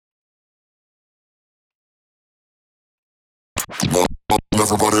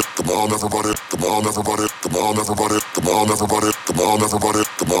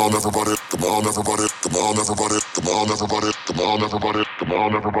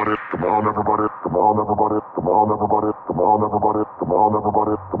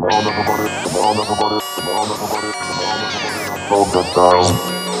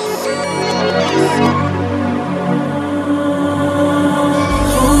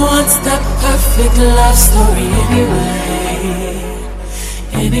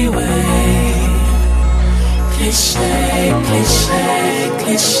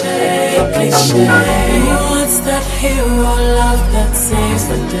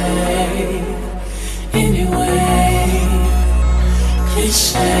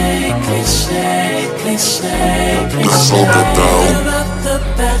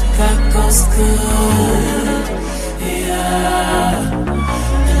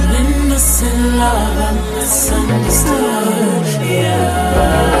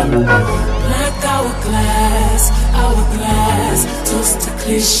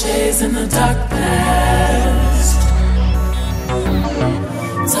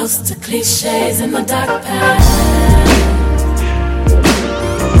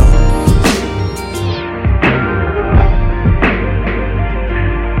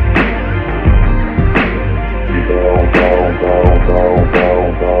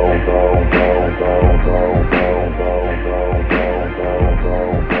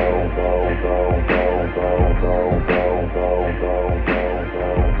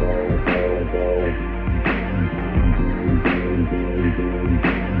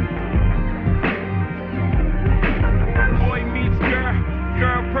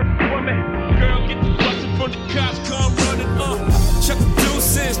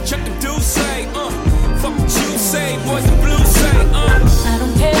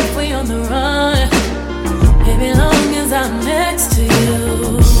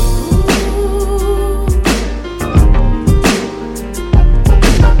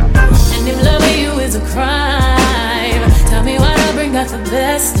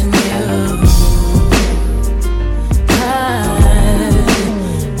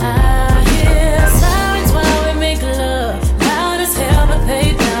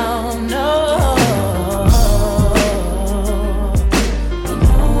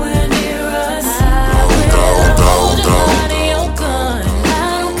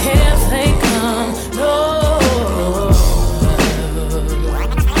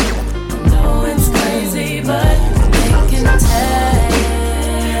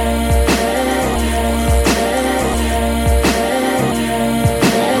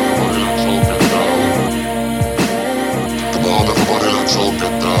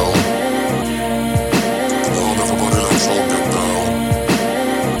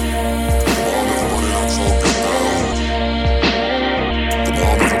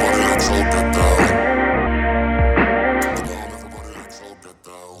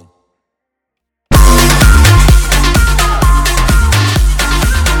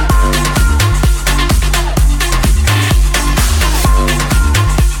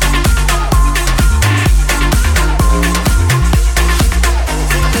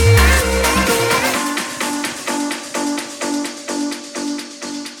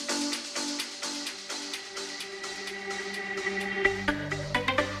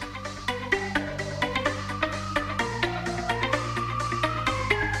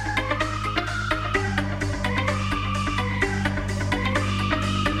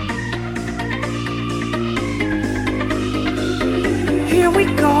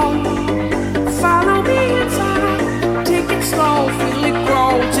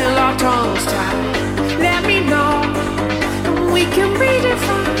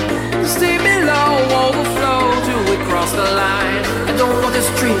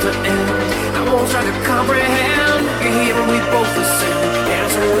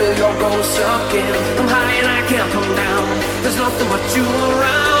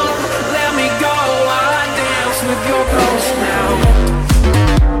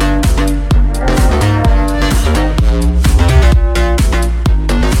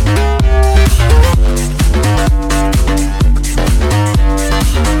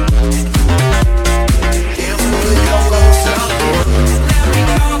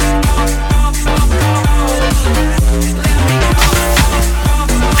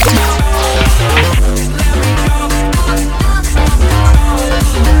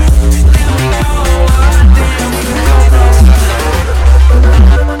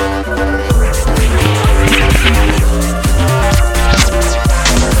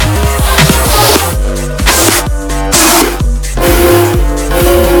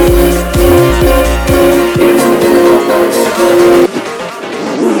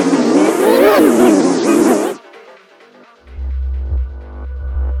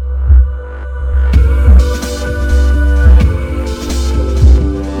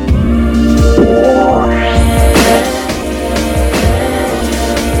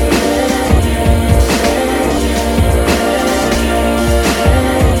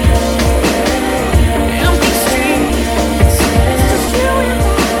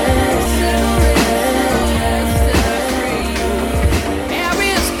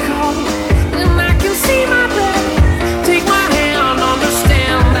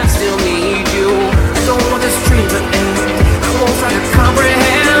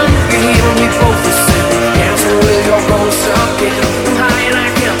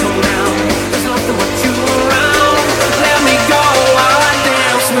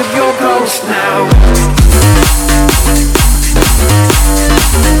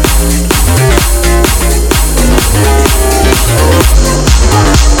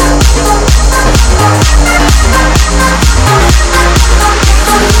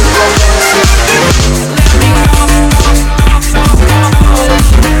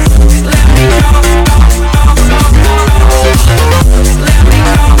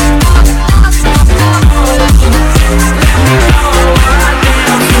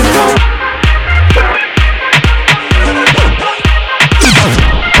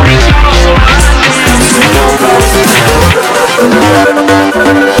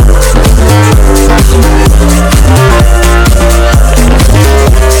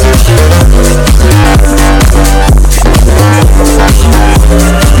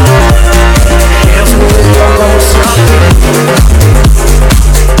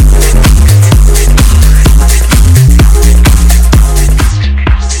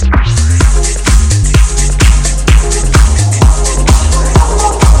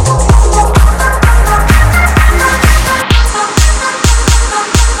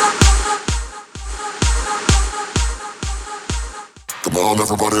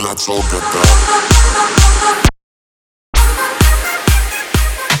all get down.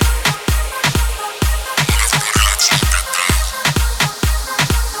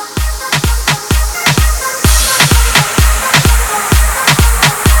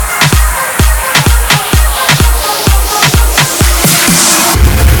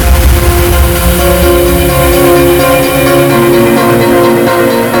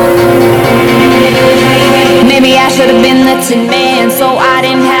 Maybe I should have been the Tin Man, so I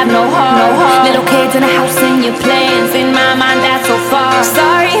didn't have no heart. Little kids in a house and your plans, in my mind that's so far.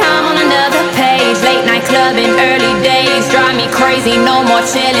 Sorry, I'm on another page. Late night clubbing, early days drive me crazy. No more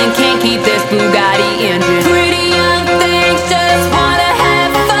chilling, can't keep this Bugatti engine. Pretty young things just wanna have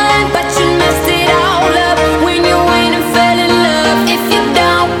fun, but you messed it all up when you went and fell in love. If you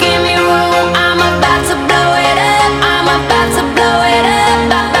don't give me room, I'm about to blow it up. I'm about to blow it up.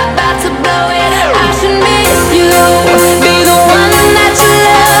 About to blow it up. I should miss you, be the one that you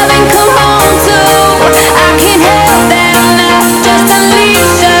love and come home to. I can't help that enough, just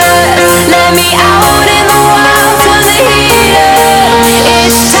unleash us. Let me out in the wild, turn the heat up.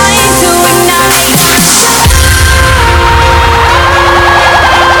 It's time to ignite.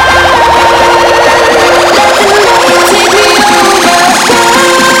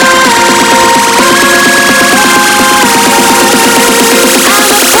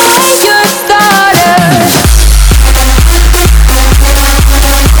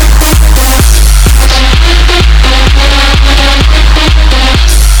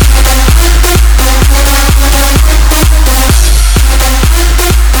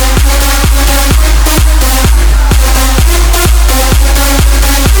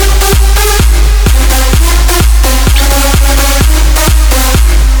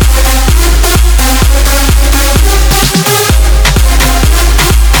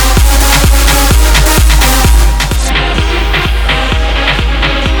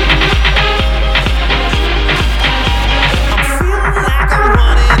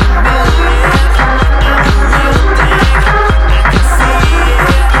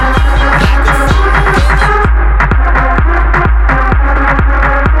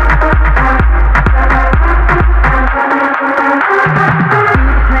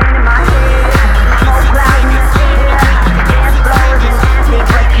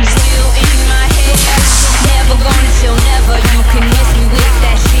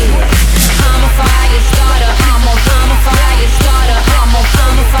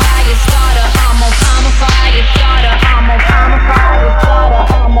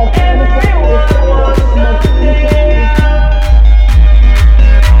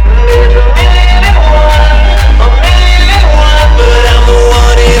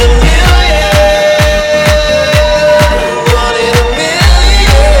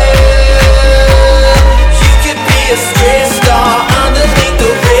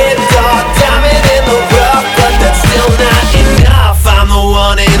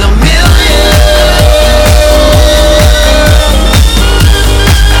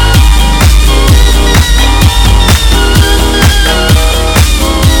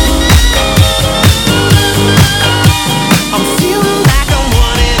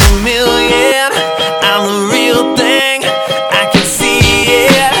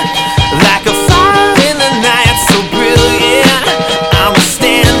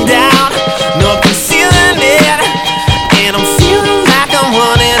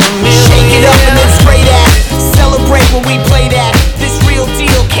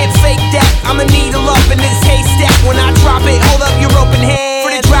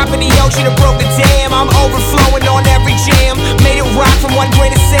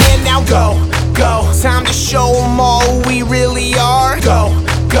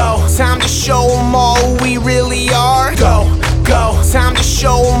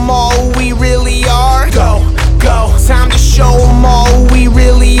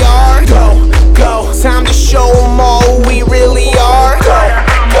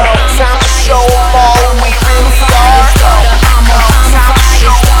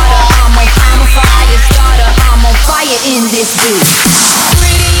 In this beat.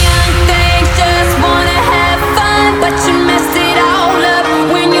 Pretty young things just wanna have fun,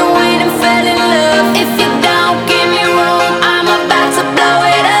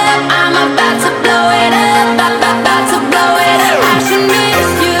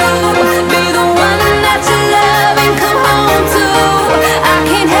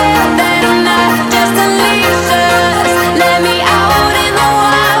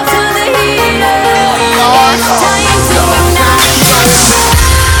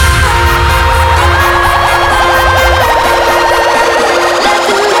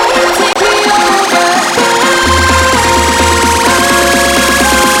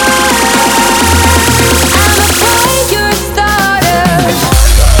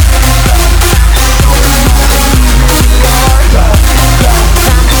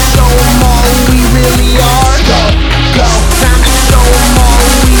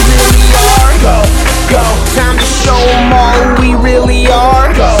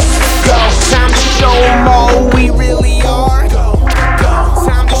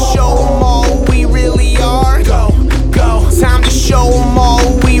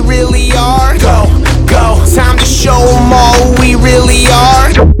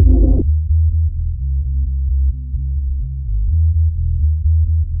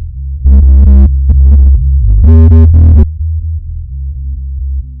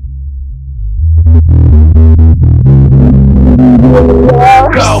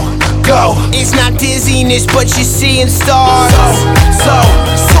 It's not dizziness, but you're seeing stars.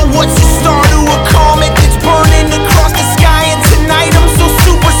 So what's the star to a comet that's burning across the sky? And tonight I'm so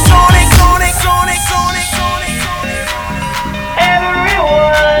supersonic.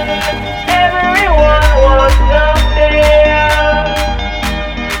 Everyone wants something.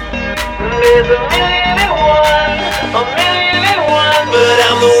 There's a million and one, But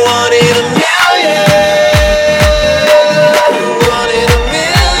I'm the one in a million. One in a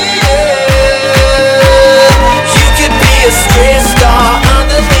million. You could be a stress star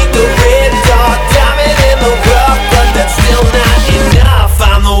underneath the red dot, diamond in the rough, but that's still not enough.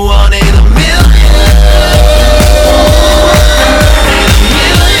 I'm the one in a million.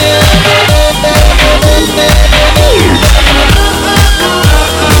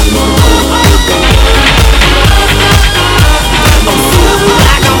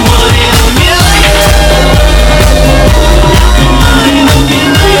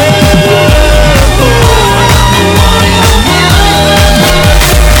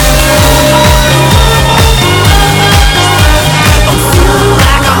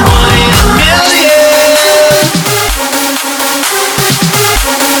 Like I'm one in a million. One in a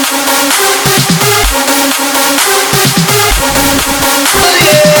like I'm one in a million.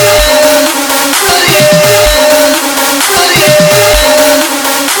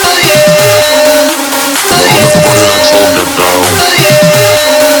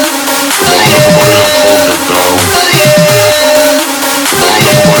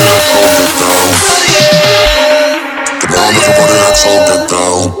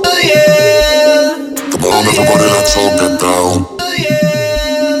 Everybody, let's all get down.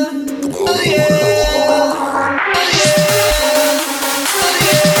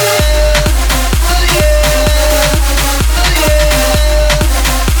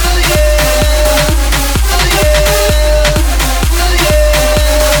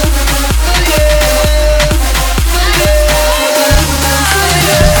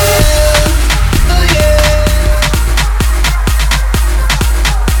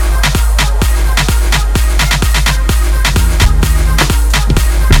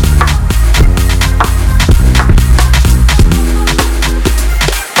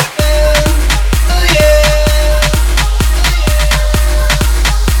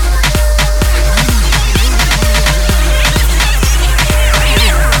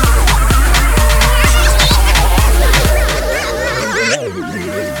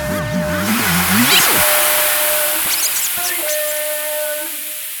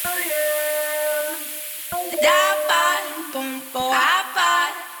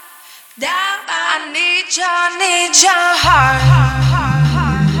 Need your heart.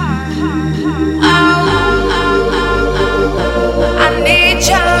 I need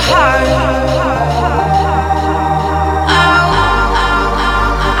your heart.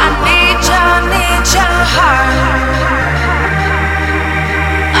 I need your heart. I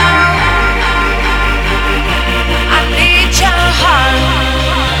need your heart.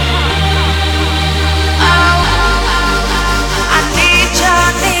 I need your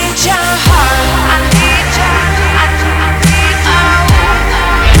heart.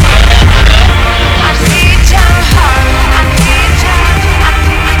 I need your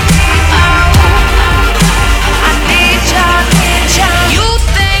heart.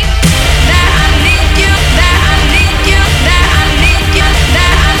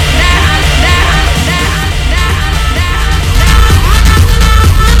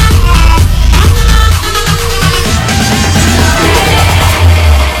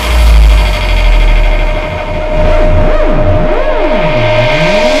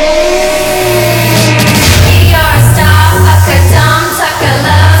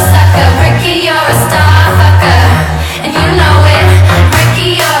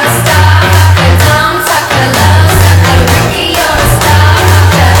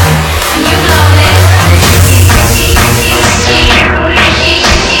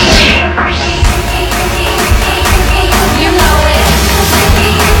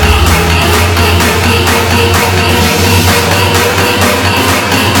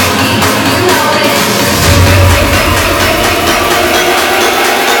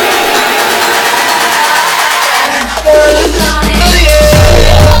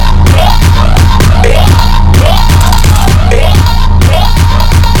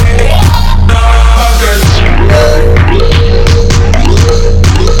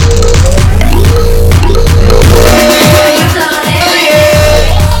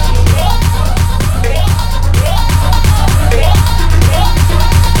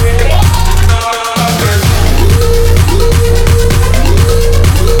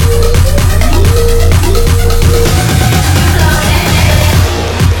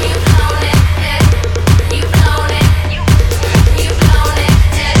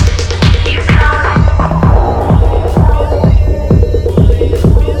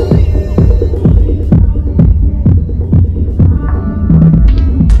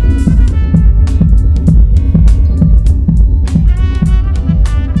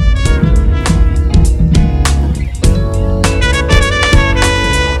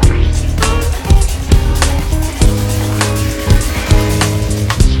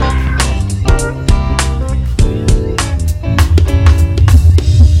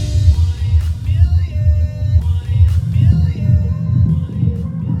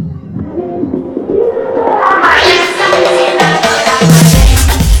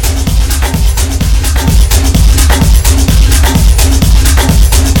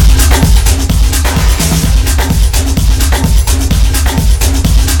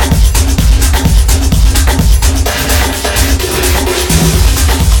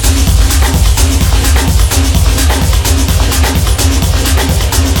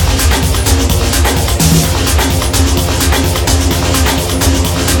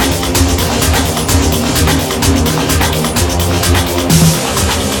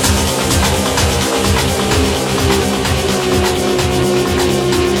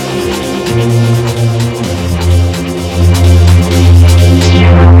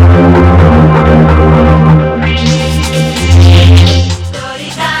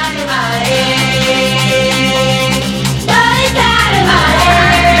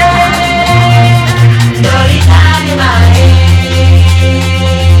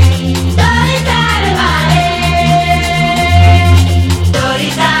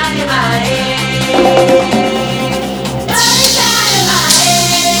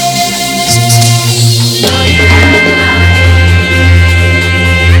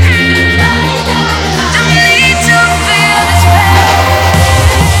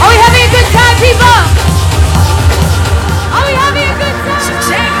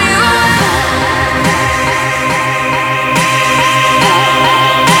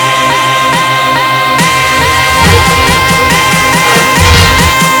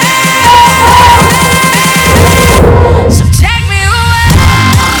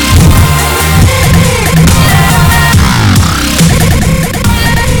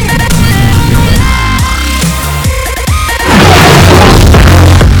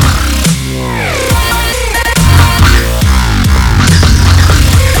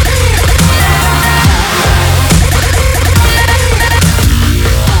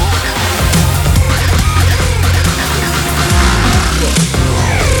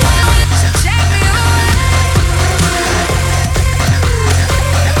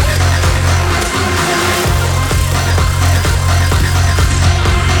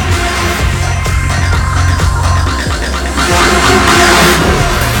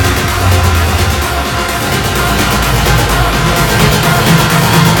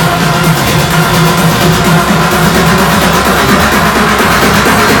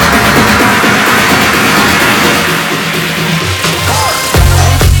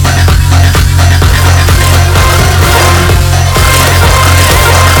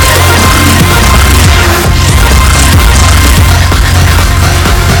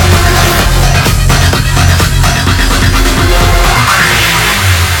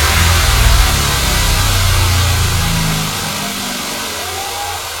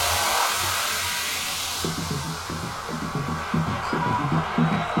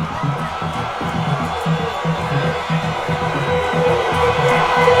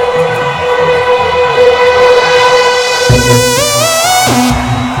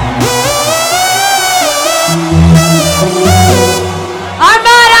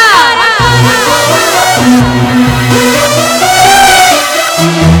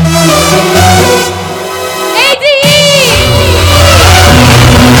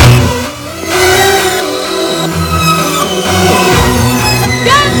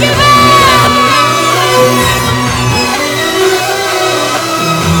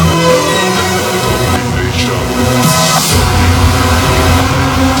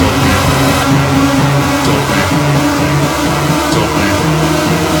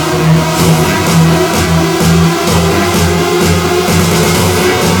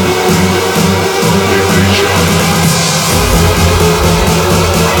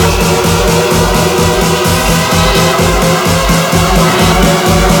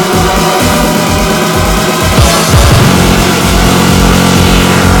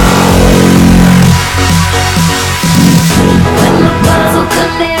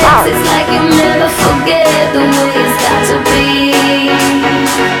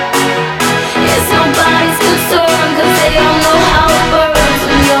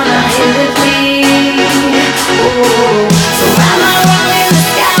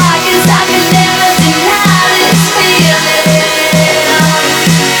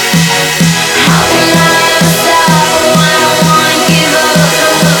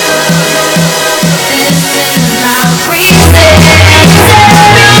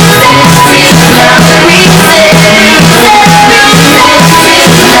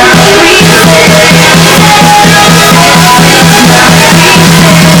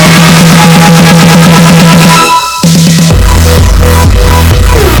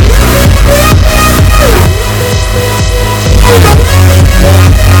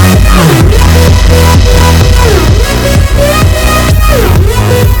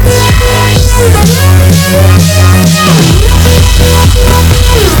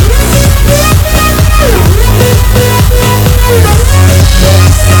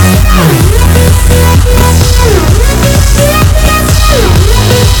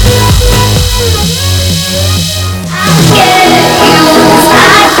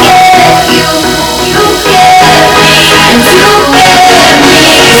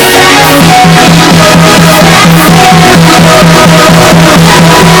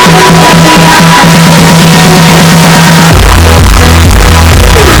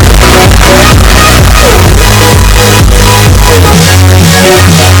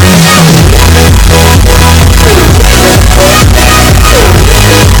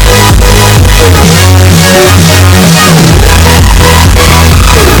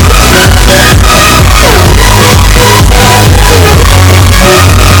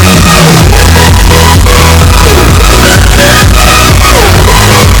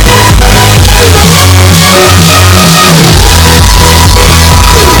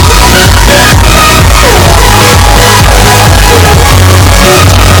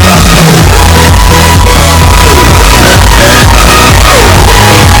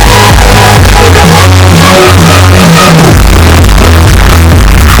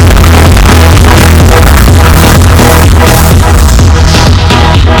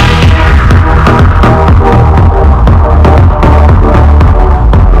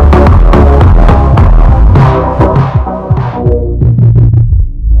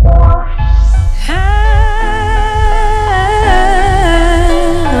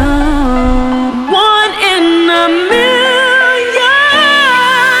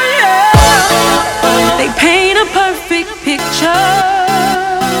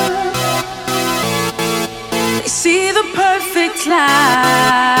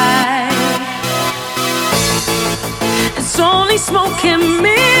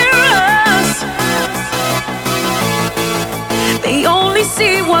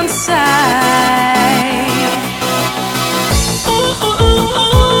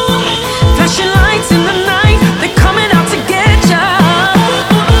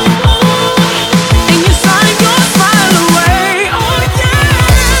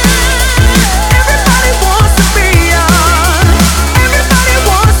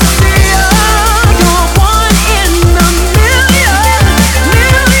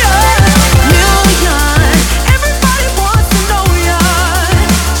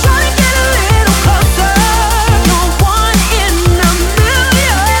 Trying to get a little closer.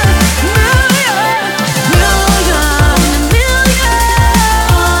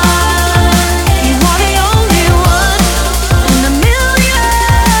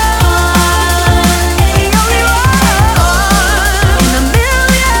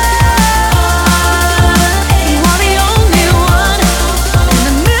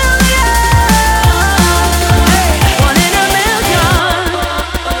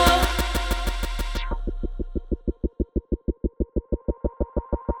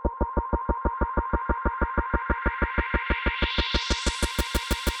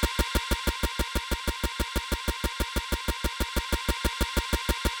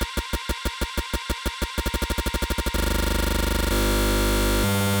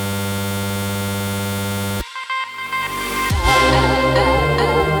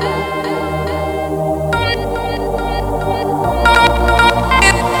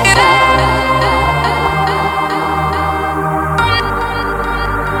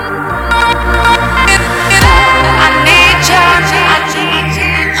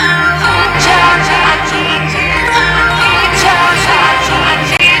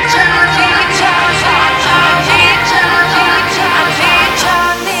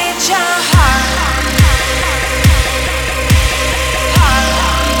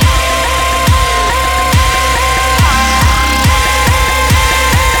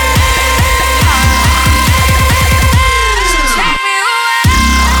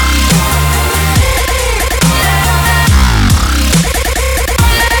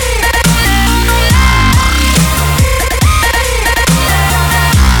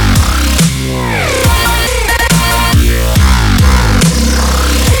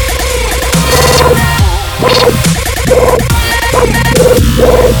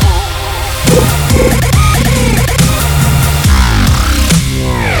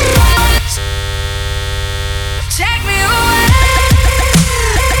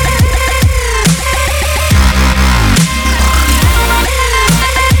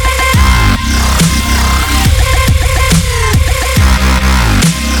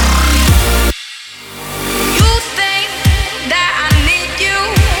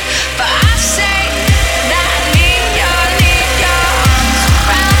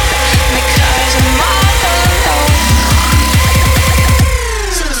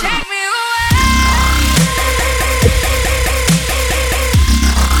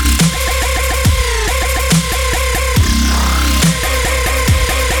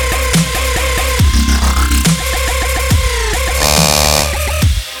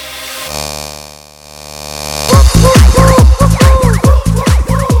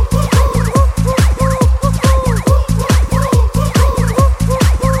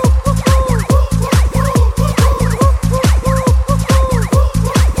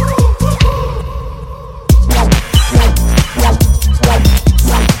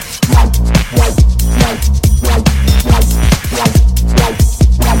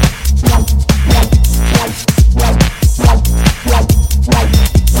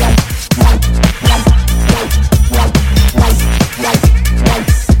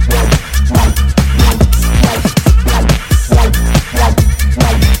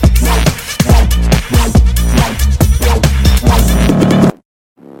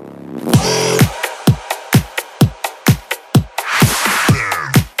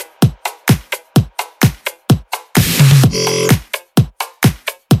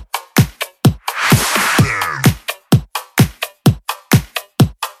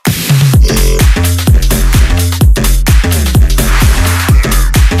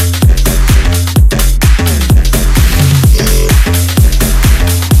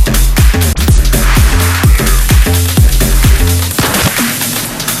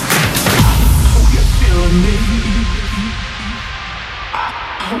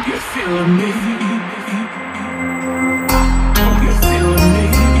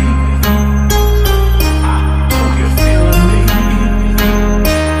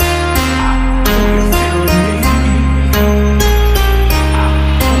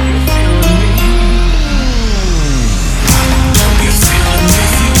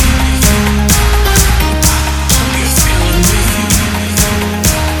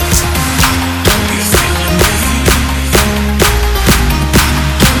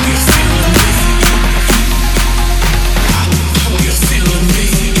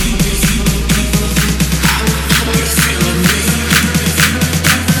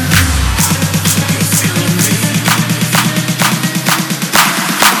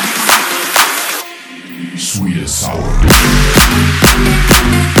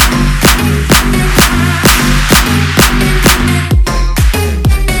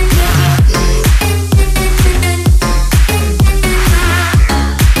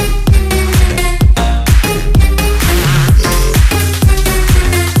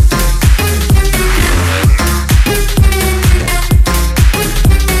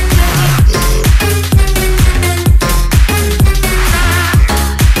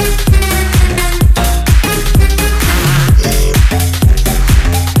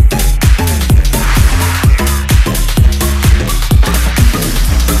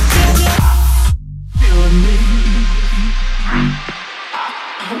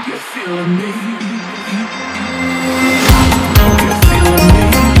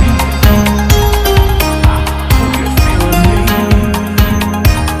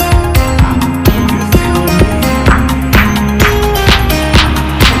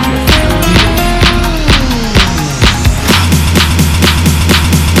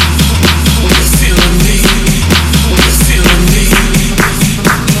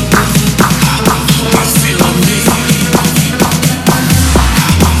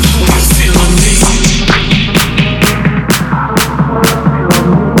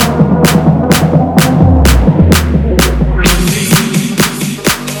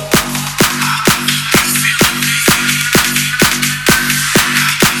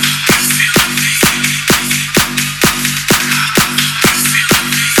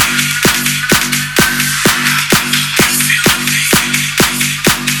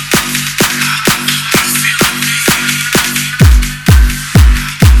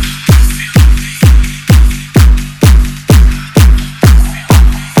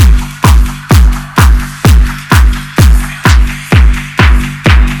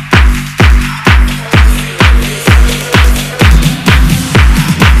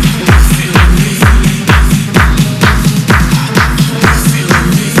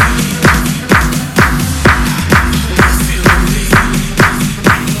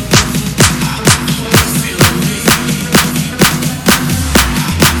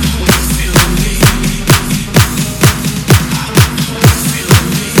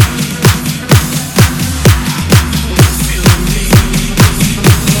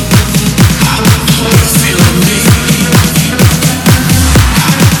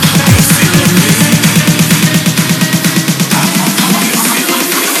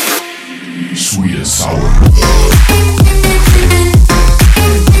 sweet and sour.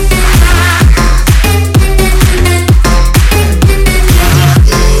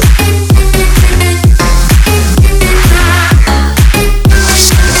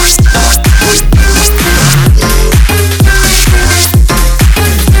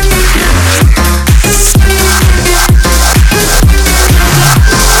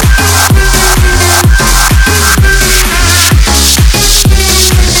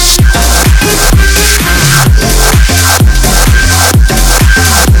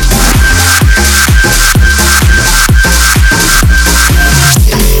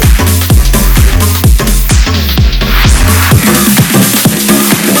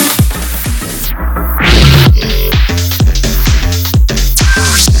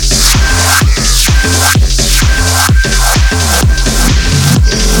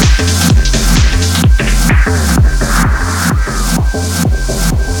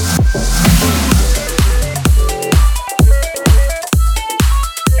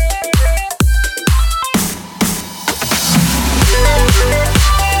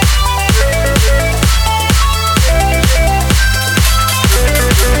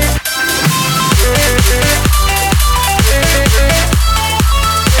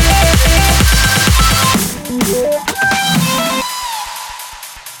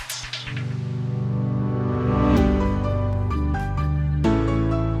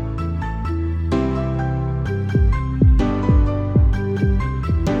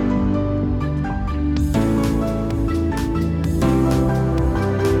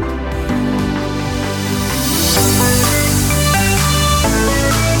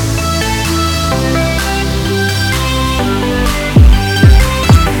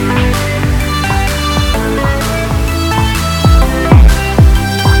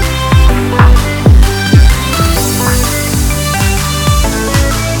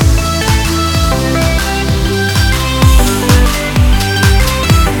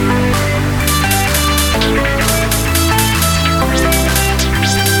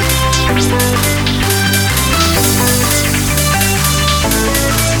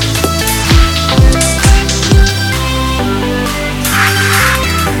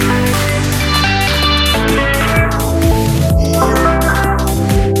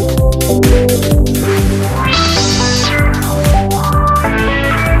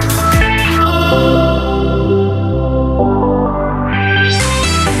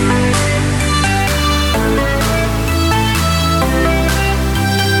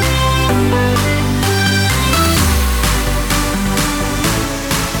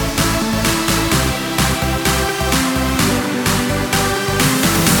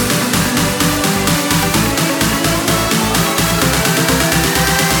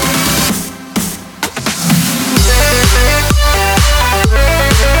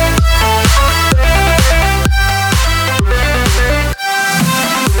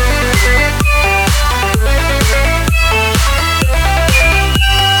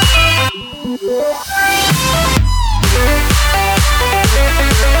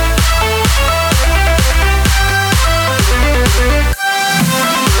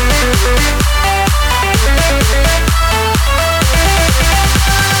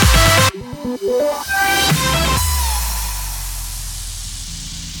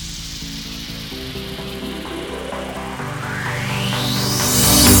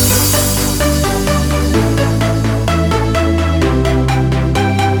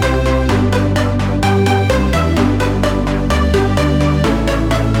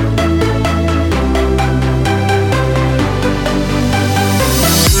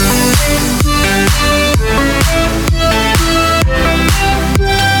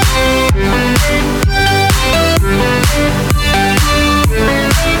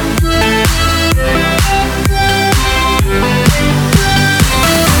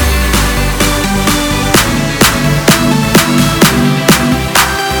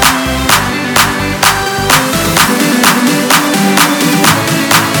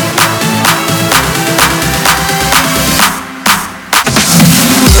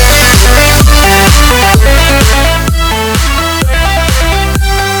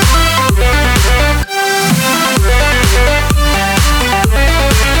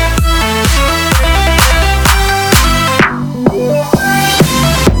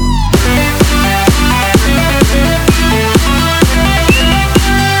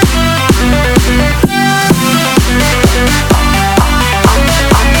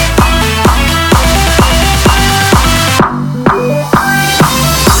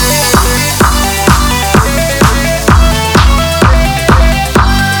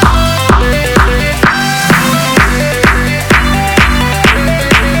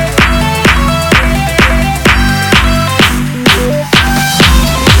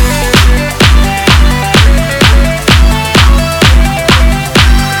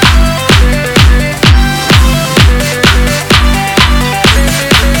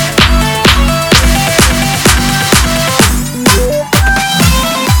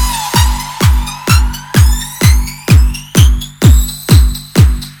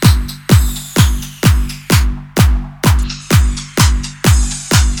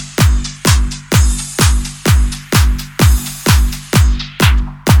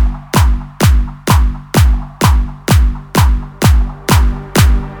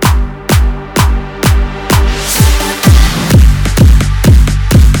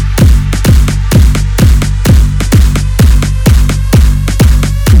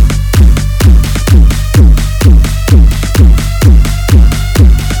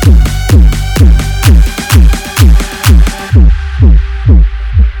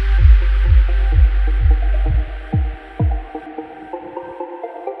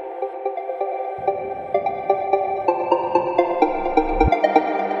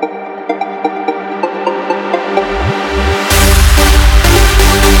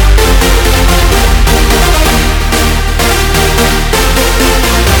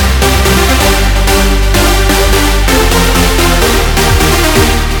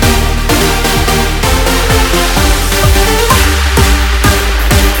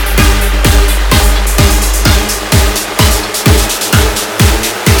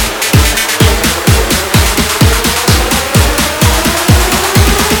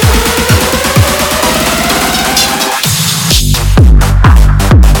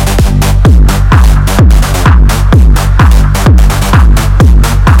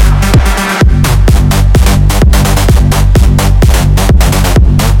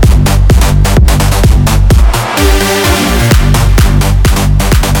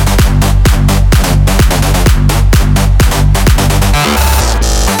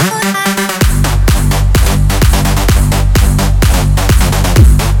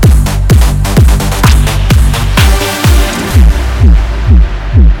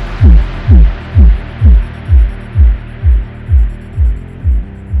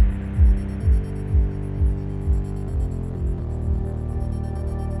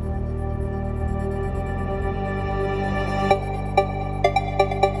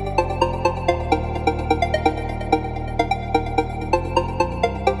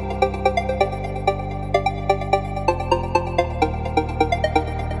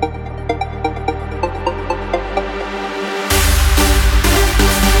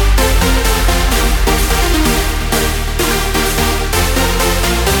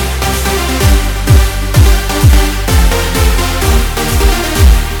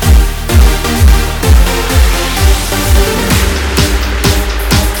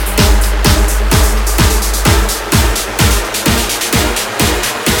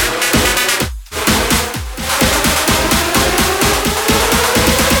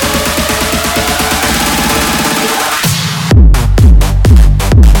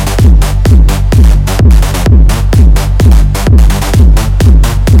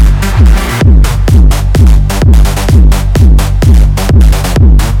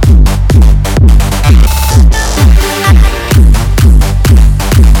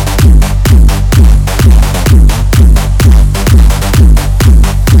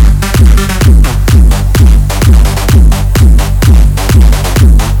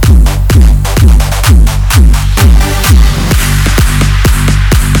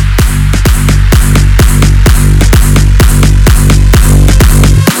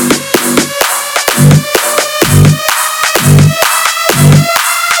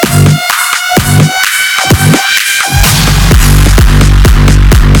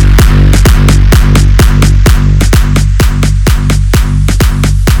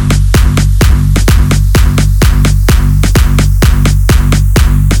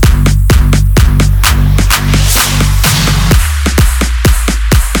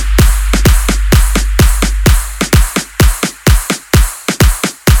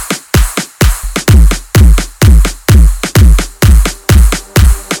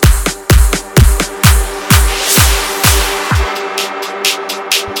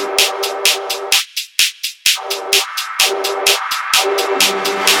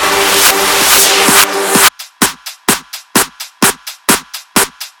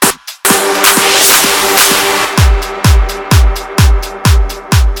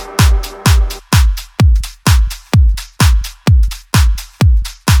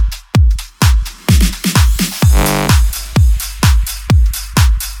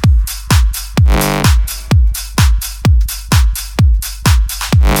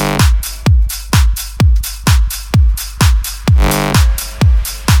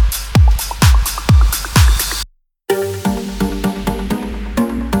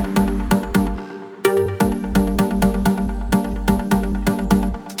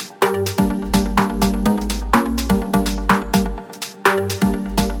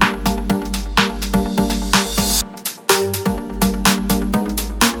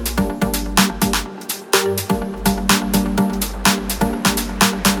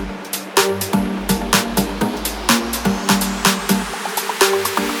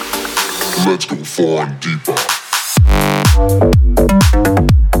 let's go far and deeper.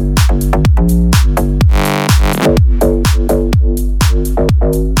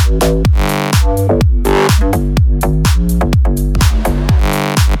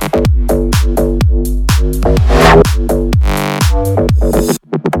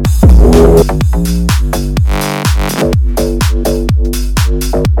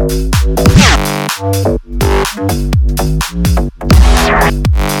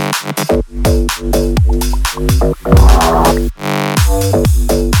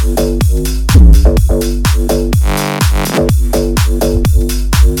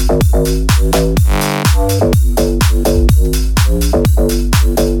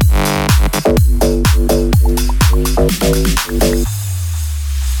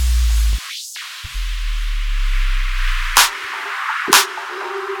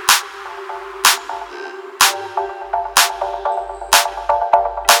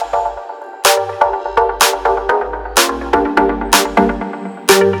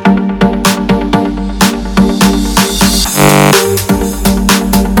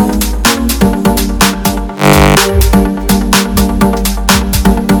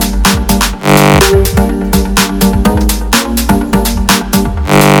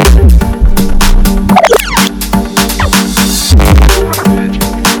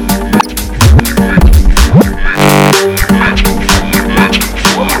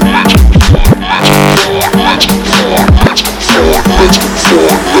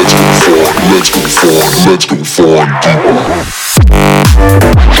 Let's go far and deeper.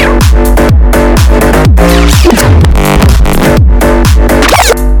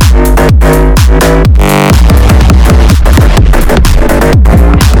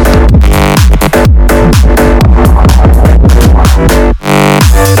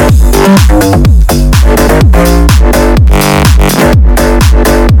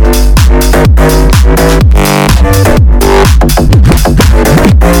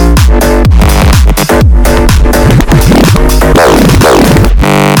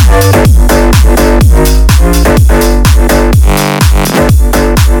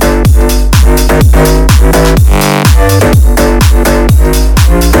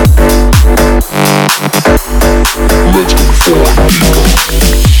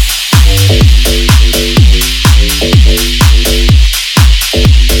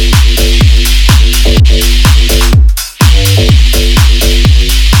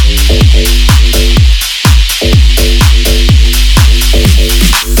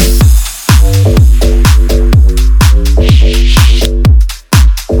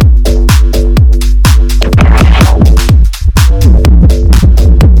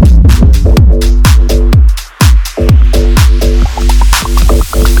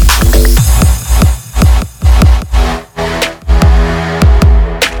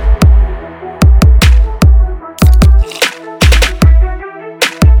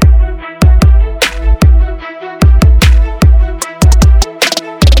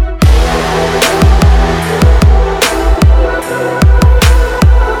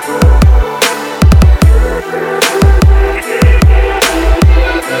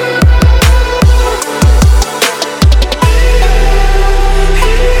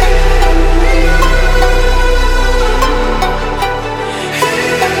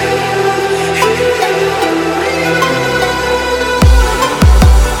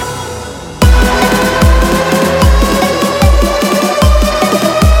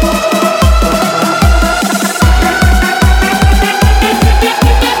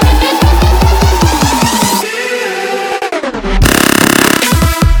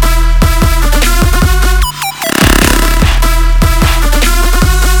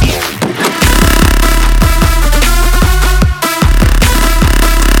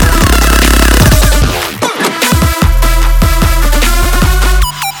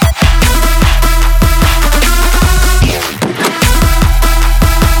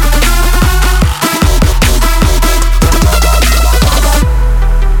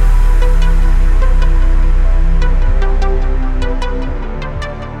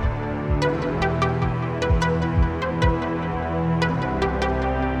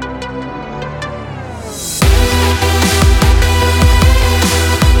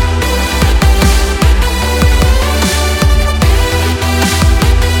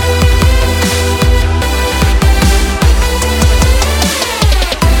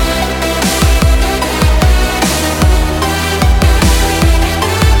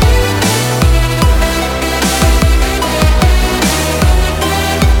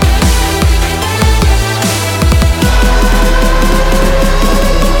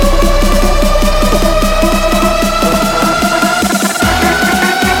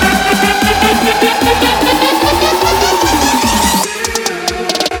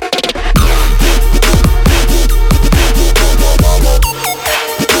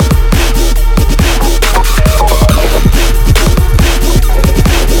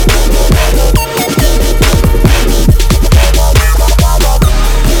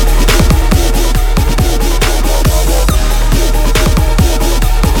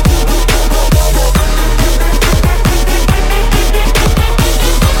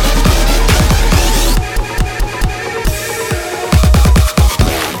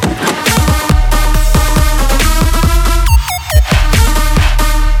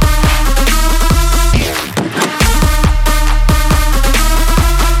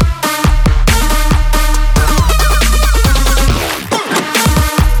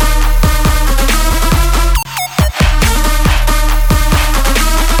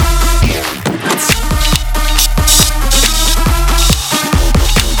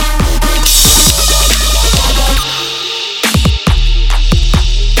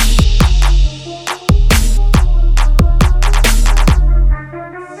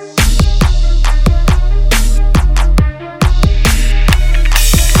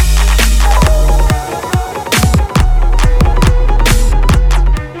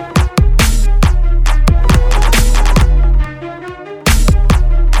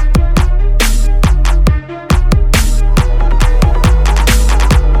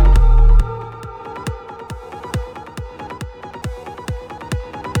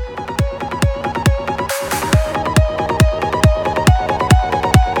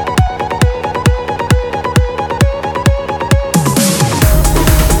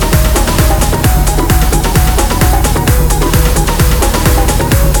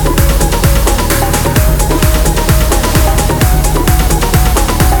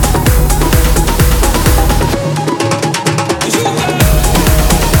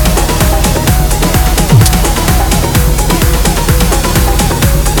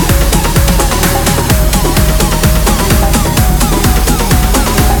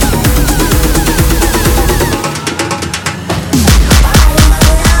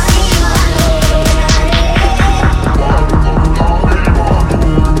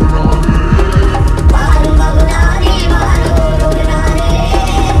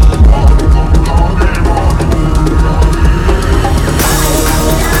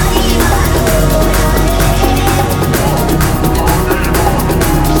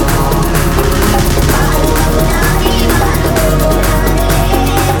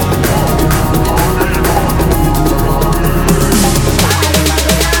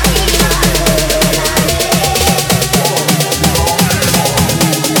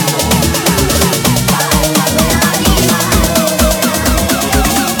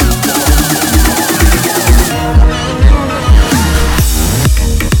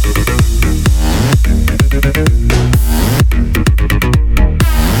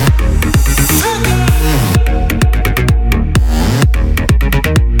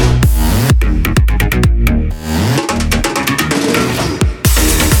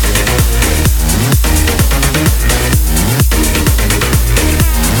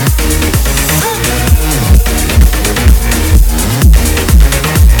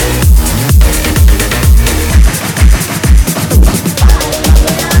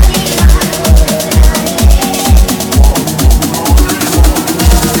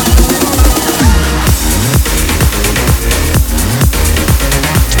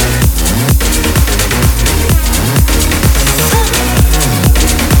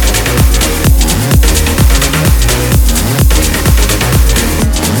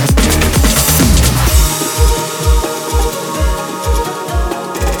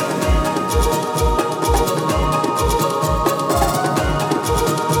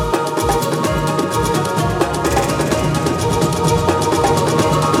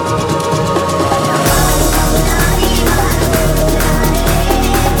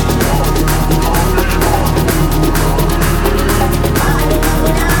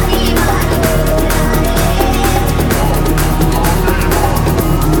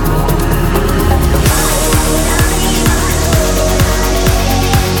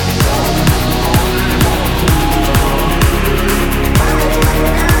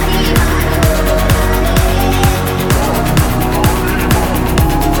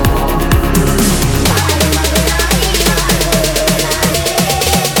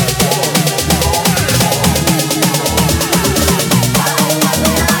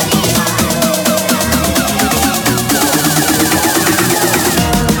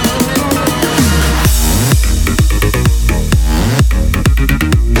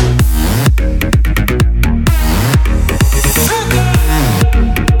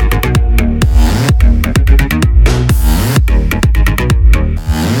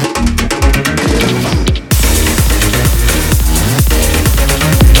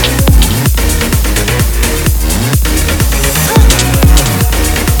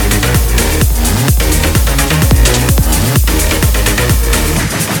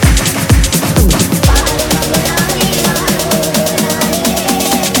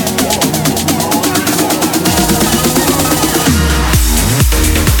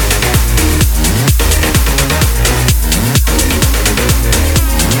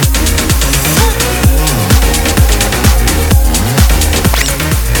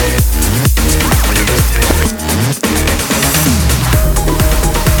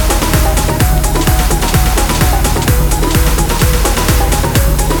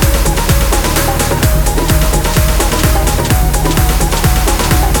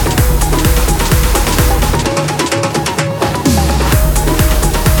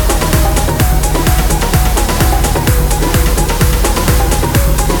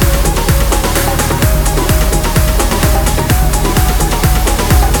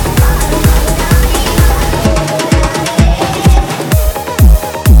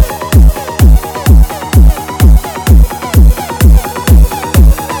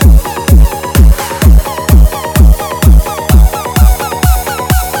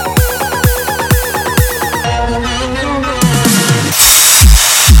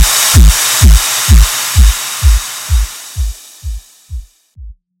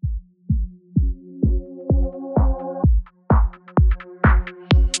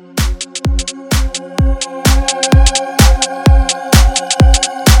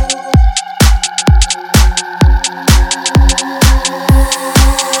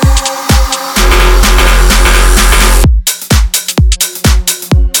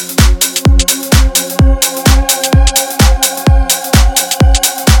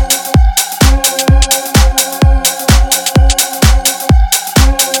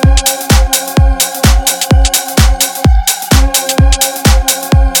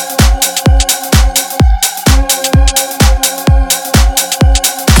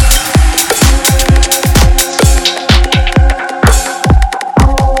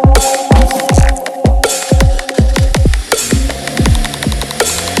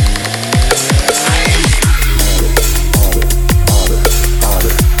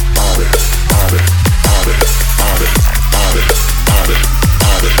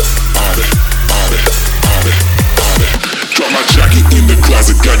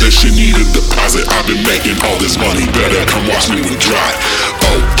 that she need a deposit. I've been making all this money, better come watch me when dry.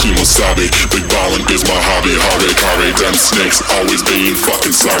 Oh, Kimosabe, big ballin' is my hobby. Hare, damn snakes, always being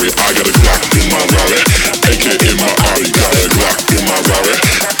fucking sorry. I got a Glock in my Rari, AK in my Audi. Got a Glock in my Rari,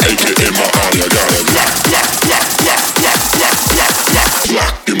 AK in my Audi. I got a Glock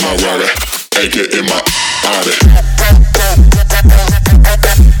in my Rari, AK in my Audi.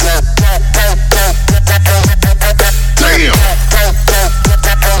 Damn!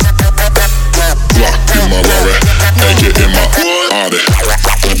 Glock in my Rari, AK in my Audi.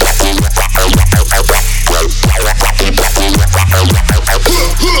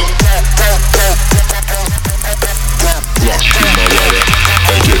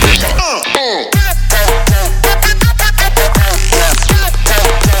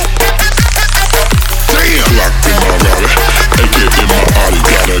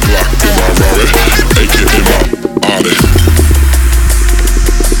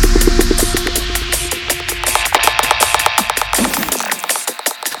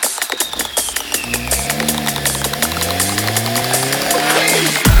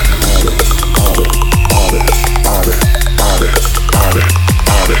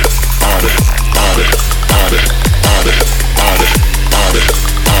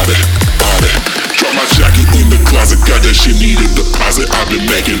 She need a deposit. I've been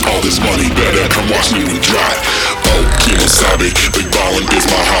making all this money, better come watch me when dry. Oh, Kimosabe, big ballin' is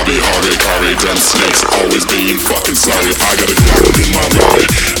my hobby. Hare, damn snakes, always being fucking sorry. I got a Glock in my Rari,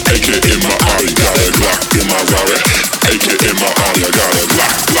 AK in my Audi. Got a Glock in my Rari, AK in my Audi. I got a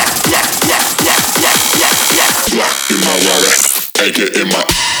Glock in my Rari, AK in my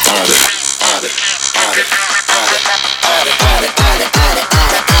Audi.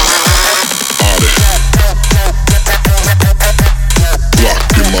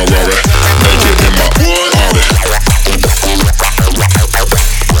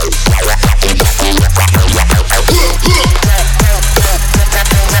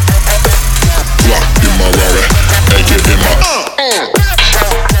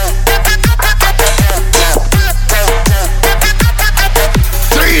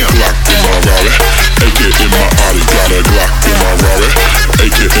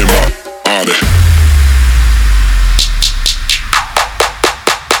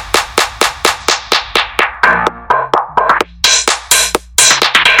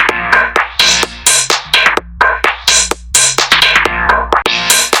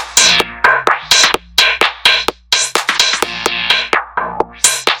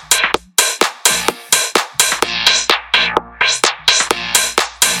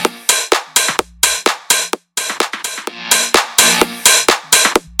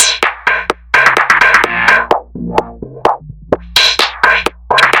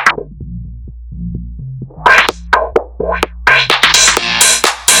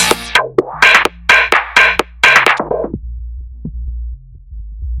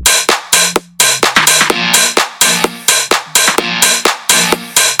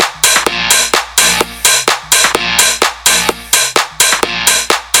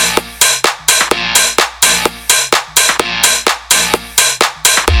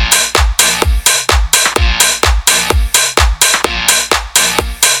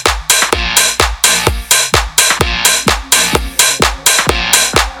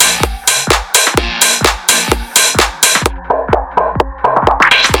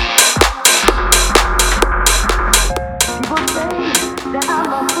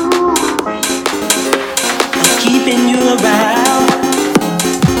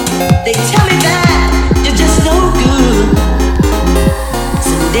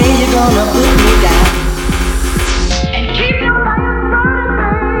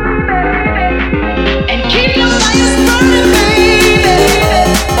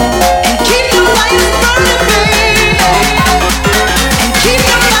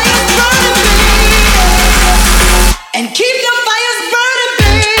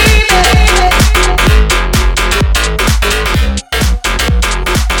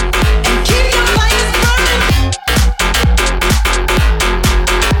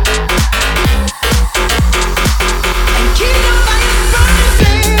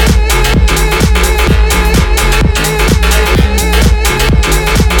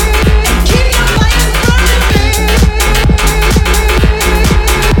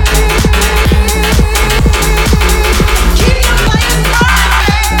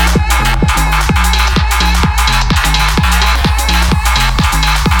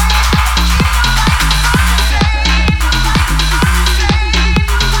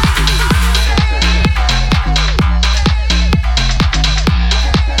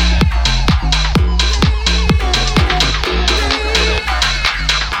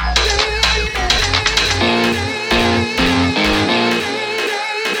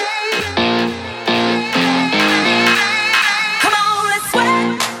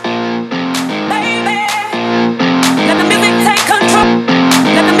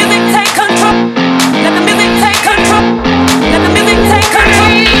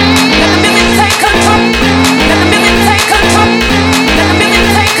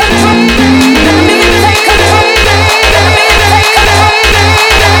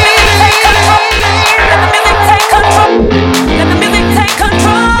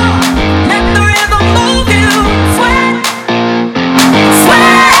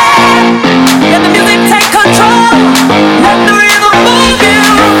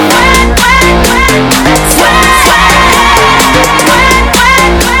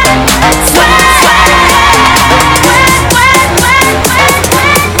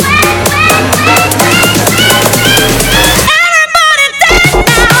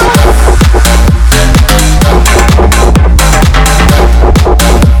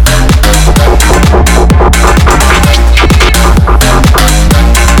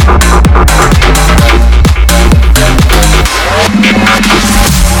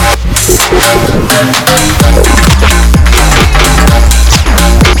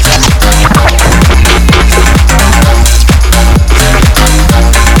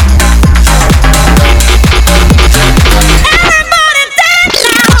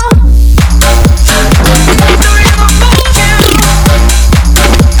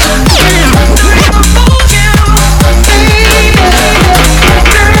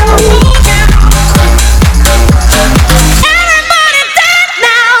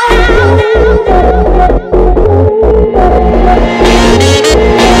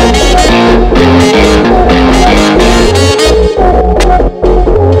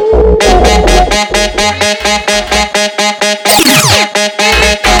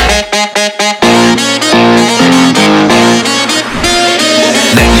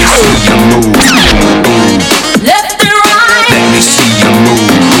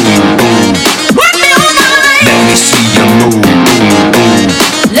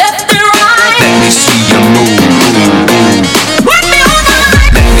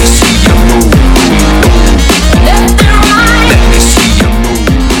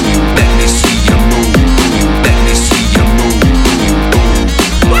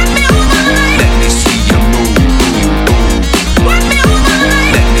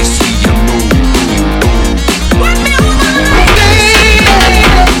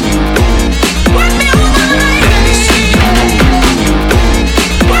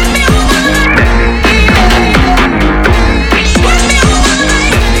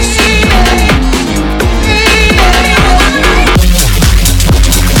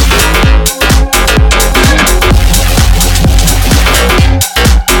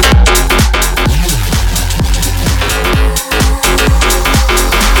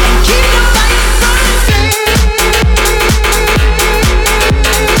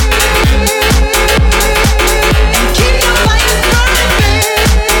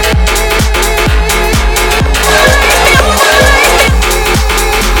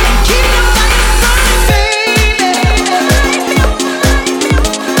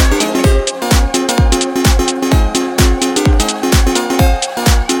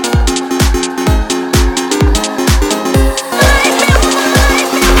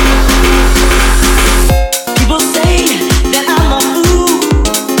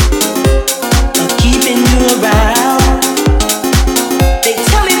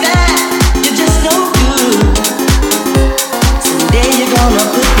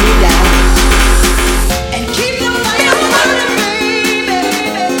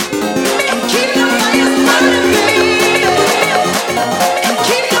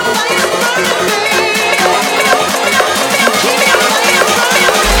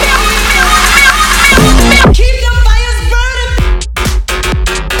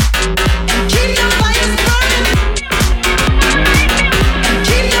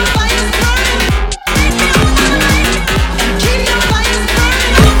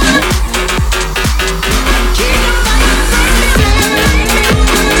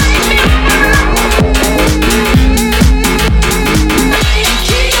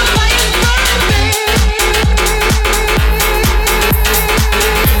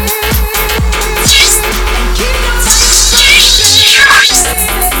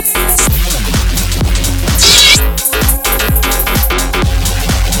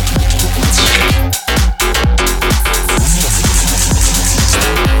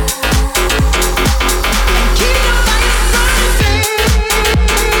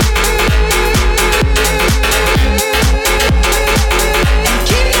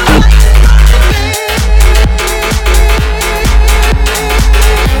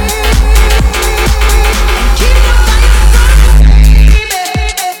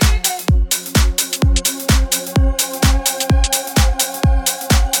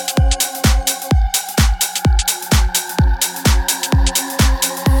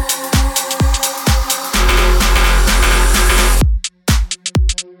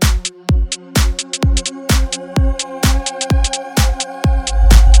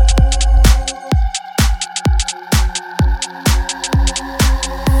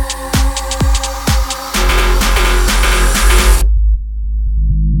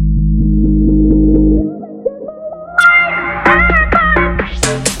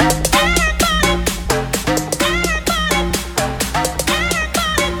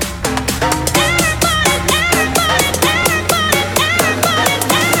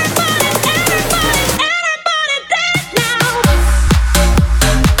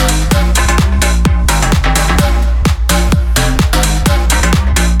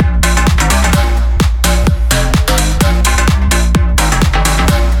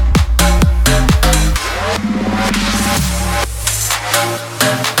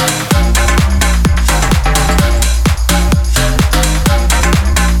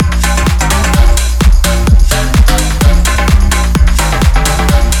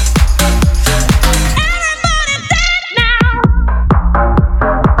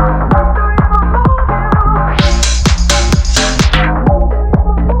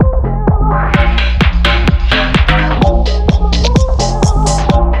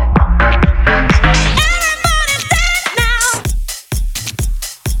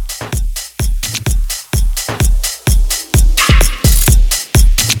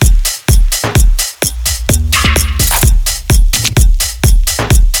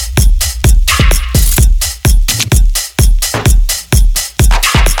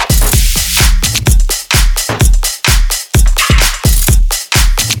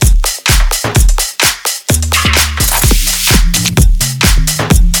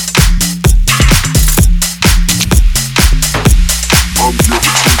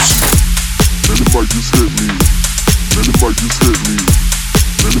 if I just hit me?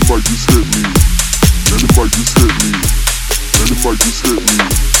 And if I just hit me? And if I just hit me? And if I just hit me?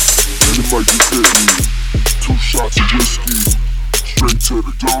 And if I just hit me? 2 shots of whiskey, straight to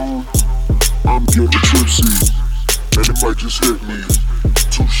the dome. I'm getting tipsy. And if I just hit me?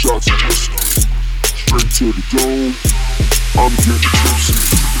 2 shots of whiskey, straight to the dome. I'm getting tipsy.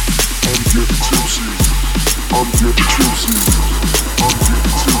 I'm getting tipsy. I'm getting tipsy. I'm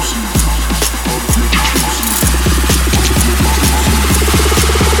getting tipsy. I'm getting tipsy.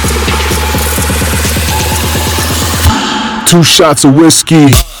 Two shots of whiskey.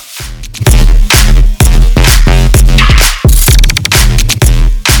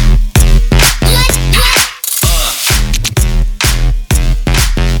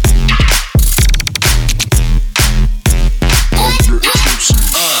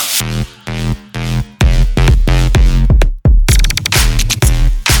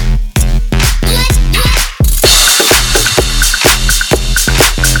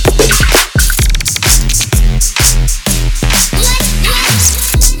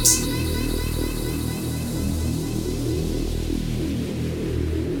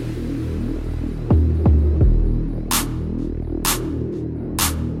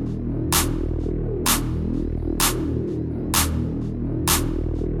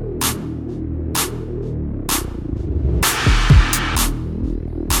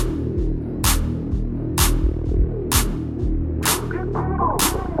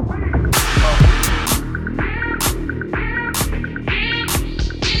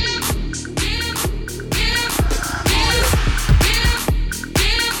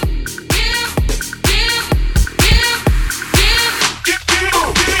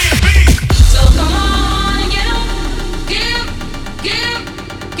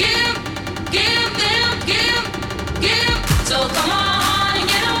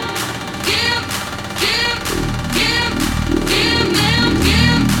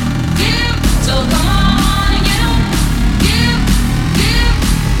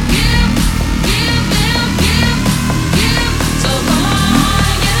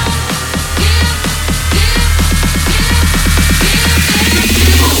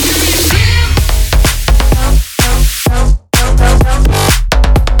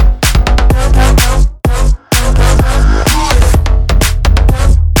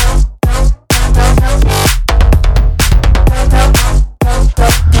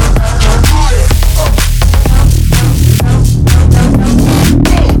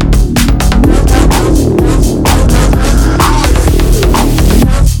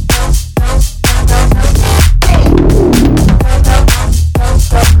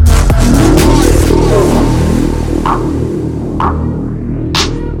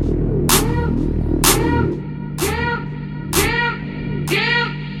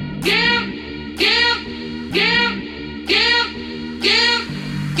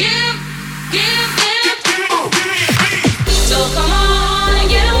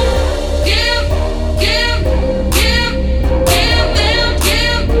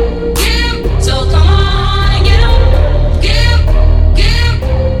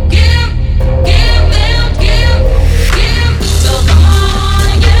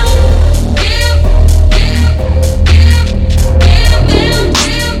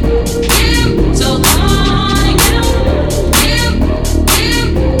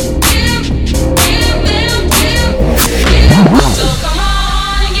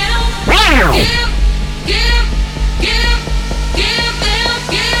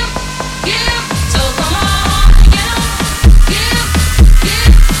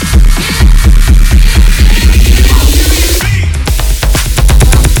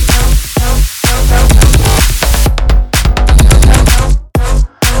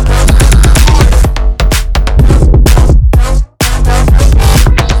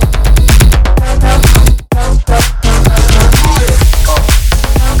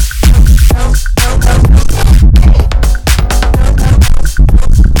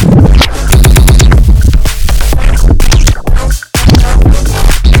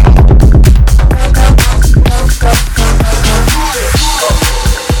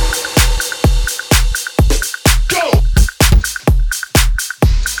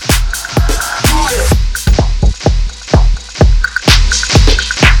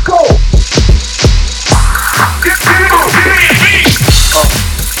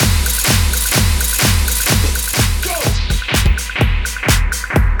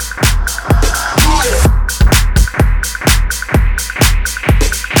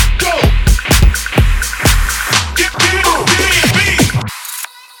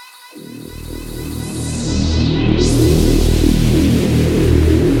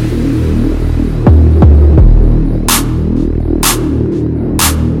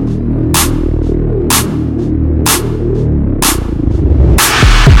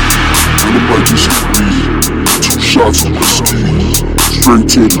 straight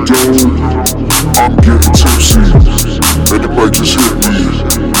to the dome. I'm getting tipsy, and it might just hit me.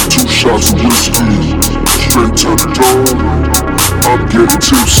 2 shots of whiskey, straight to the dome. I'm getting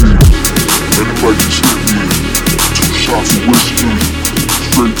tipsy, and it might just hit me. 2 shots of whiskey,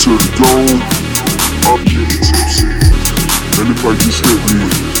 straight to the dome. I'm getting tipsy, and it might just hit me.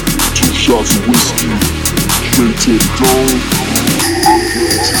 2 shots of whiskey, straight to the dome. I'm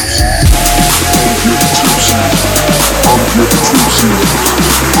getting tipsy, I'm getting tipsy, I'm getting tipsy, I'm getting tipsy,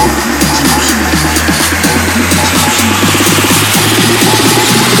 I'm getting tipsy.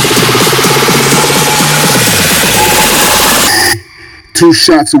 2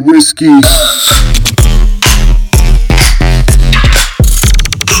 shots of whiskey.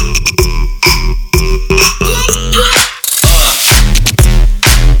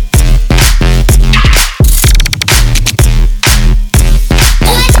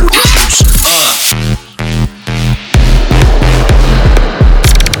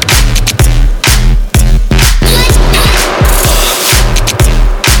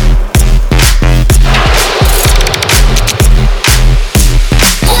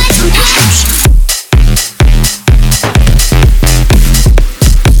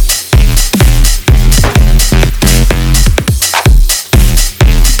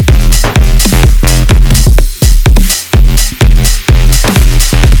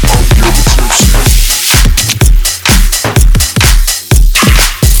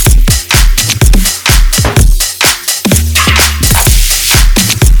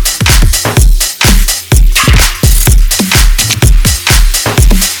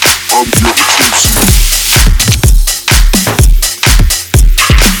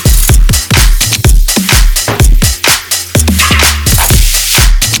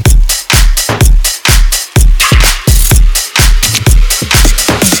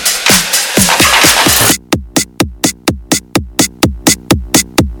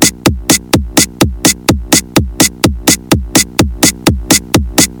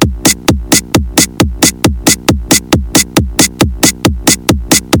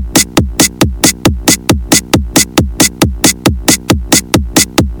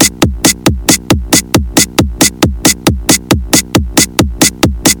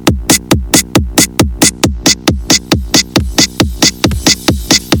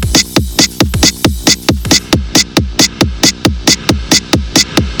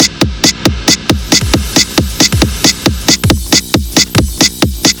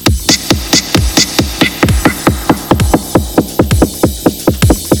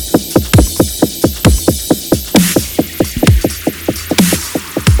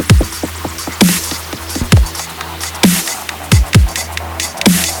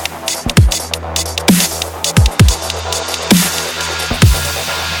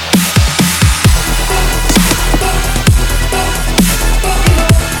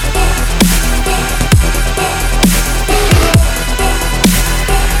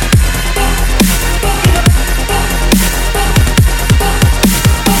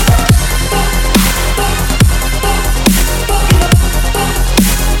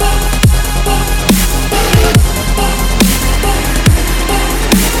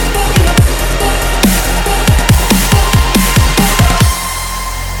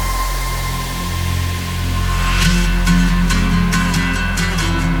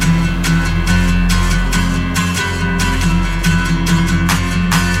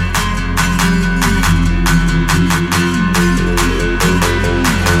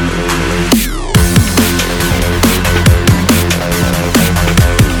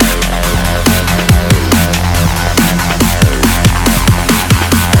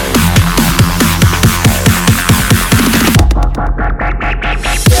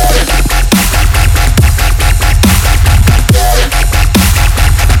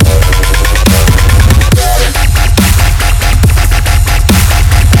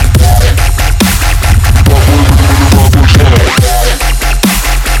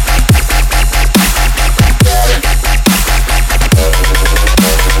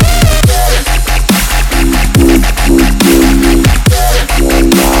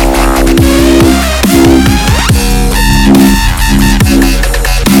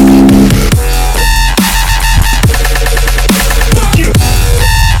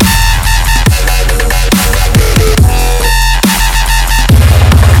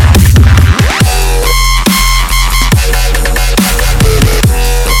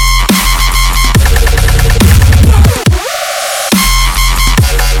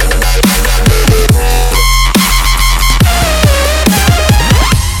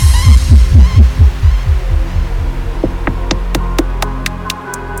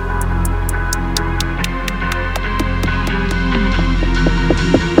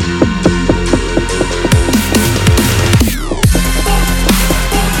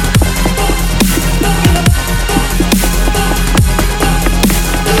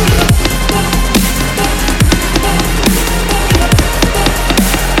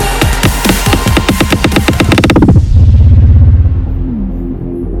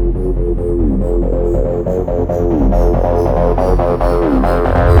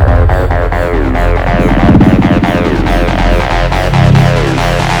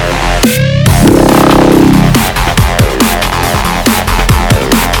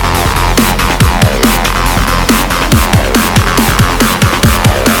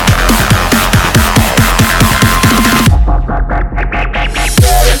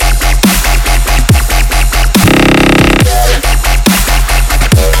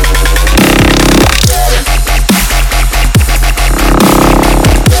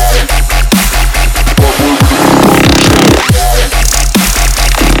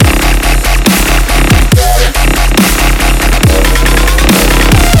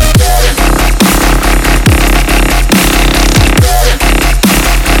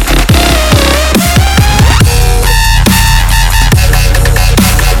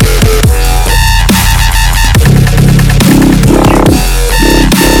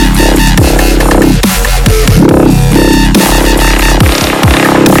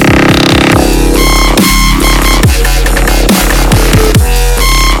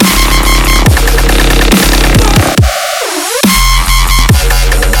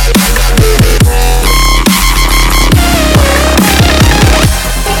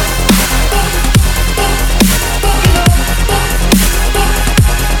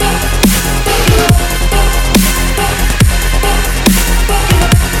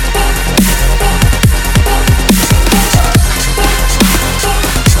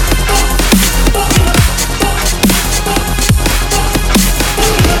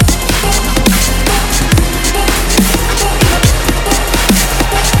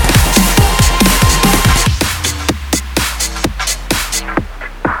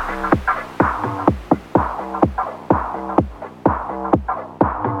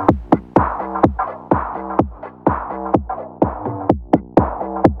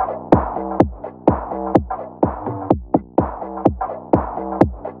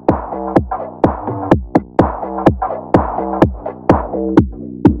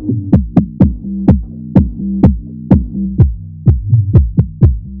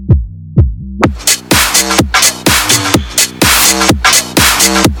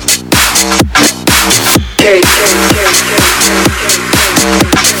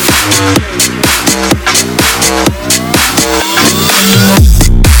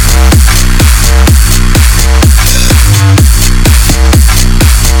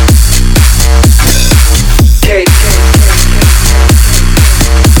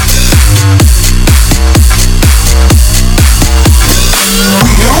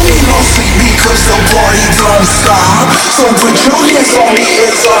 So put your hands on me,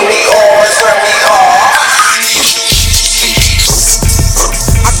 hands on me, turn me on.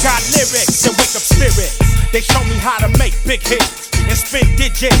 I got lyrics that wake up spirits. They show me how to make big hits and spin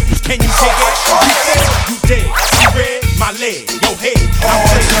digits. Can you dig it? You said you did. You read my leg, your head. I'm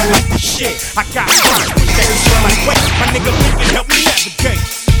playing like the shit. I got rhymes with that shit like wait. My nigga Lincoln help me navigate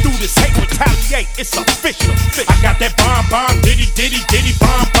through this hate, retaliate. It's official. I got that bomb, diddy,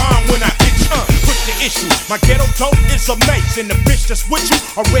 bomb when I hit you. Put the issue. My ghetto dope is amazing. The bitch that's with you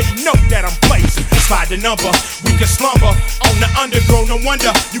already know that I'm blazing. Slide the number, we can slumber on the underground. No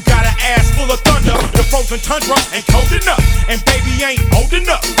wonder you got an ass full of thunder. The frozen tundra ain't cold enough, and baby ain't old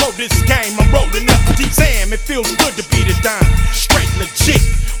enough. For this game, I'm rolling up. Damn, it feels good to be the dime. Straight legit.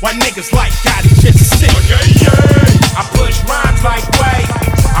 Why niggas like got it just sick? Okay, yeah. I push rhymes like way.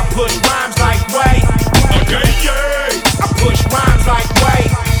 I push rhymes like way. Okay, yeah. I push rhymes like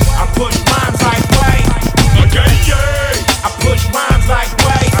way. I push rhymes like way. Okay, yeah. I push rhymes like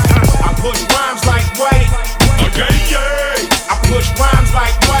way. I push rhymes like way. Okay, yeah. I push rhymes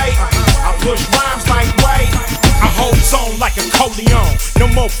like way. I push rhymes like way. I hold on like a Coleon. No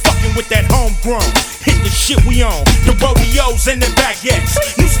more fucking with that homegrown. Hit the shit we on. The rodeos and the baguettes.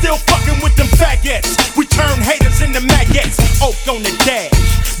 You still fucking with them faggots. We turn haters into maggots. Oak on the dash,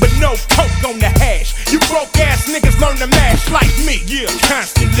 but no coke on the hash. You broke ass niggas learn to mash like me. Yeah,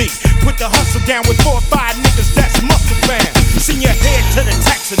 constantly. Put the hustle down with 4 or 5 niggas that's muscle bound. Send your head to the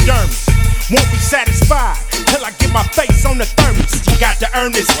taxidermist. Won't be satisfied till I get my face on the thermos. You got to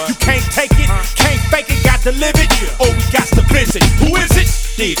earn this. You can't take it, can't fake it, got to live it. Or we got to visit. Who is it?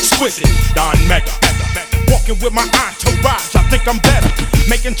 The exquisite Don Mega. Walking with my entourage, I think I'm better.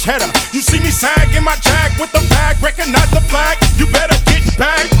 Making cheddar. You see me sag in my jag with the bag. Recognize the flag. You better get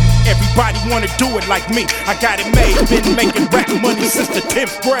back. Everybody wanna do it like me. I got it made. Been making rap money since the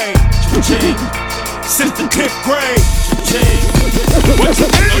 10th grade. Since the 10th grade. What you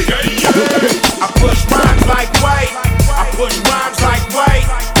mean? Okay, yeah. I push rhymes like way. I push rhymes like way.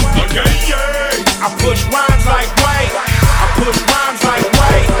 Okay, yeah. I push rhymes like way. I push rhymes like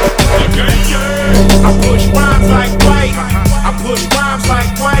way. Okay, yeah. I push rhymes like way. I push rhymes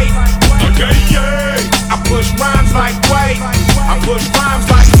like way. Okay, yeah. I push rhymes like way. I push rhymes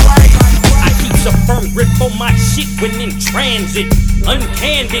like way. I keep a firm grip on my shit when in transit.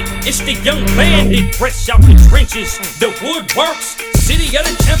 Uncandid, it's the young bandit. Fresh out the trenches, the wood works. City of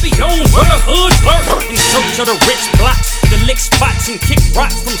the champions, where the hood lurk. In search of the rich blocks, the lick spots and kick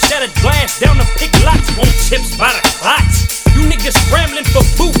rocks. From shattered glass down to pig lots, won't chips by the clots. You niggas scrambling for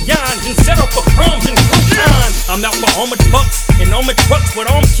bouillons and set up for crumbs and croutons. I'm out for armored bucks and armored trucks with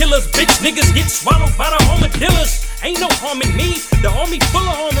armed killers. Bitch niggas get swallowed by the armadillos. Ain't no harm in me, the army full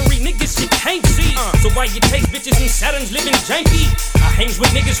of armory, niggas you can't see. So why you take bitches and Saturns living janky? I hangs with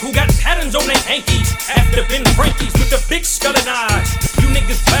niggas who got patterns on their hankies. After been Frankies with the big scullet eyes. You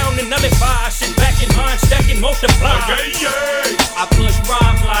niggas bound and nullify, shit back in mind, stacking multiply. Okay, yeah. I push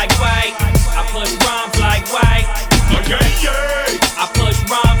rhymes like way. I push rhymes like way. Okay, yeah. I push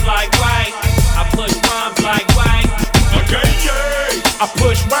rhymes like way. I push rhymes like way. Okay, yeah. I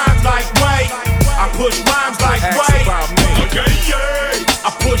push rhymes like way. I push rhymes like way. Okay, yeah. I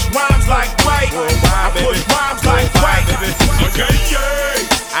push rhymes like way. I push rhymes like way. Okay,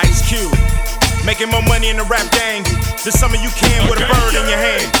 yeah. Ice Cube, making more money in the rap game than some of you can with a bird in your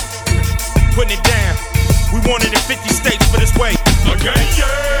hand. Putting it down. We want it in 50 states for this way. Okay,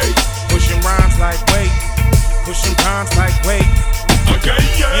 yeah. Pushing rhymes like weight. Pushing rhymes like weight. Okay,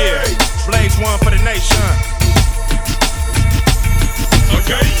 yeah. Blaze one for the nation.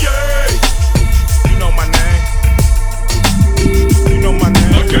 Okay, yeah. You know my name. You know my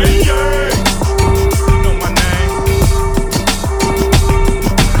name. Okay, yeah. You know my name.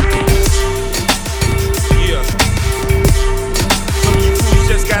 Yeah. Some of you fools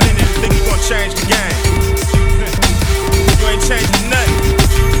just got in it and think you gonna change the game. You ain't changing nothing.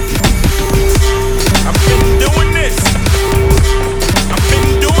 I've been doing this. I've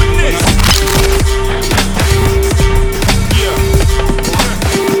been doing this.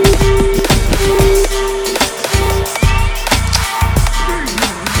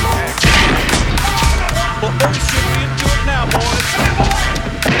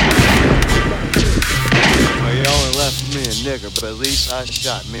 Nigga, but at least I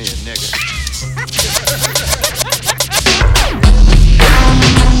shot me a nigga.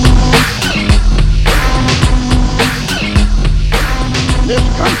 This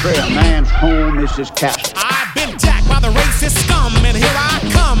country, a man's home is his castle. I've been jacked by the racist scum, and here I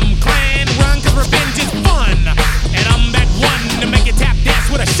come. Clan run, cause revenge is fun. And I'm that one to make you tap dance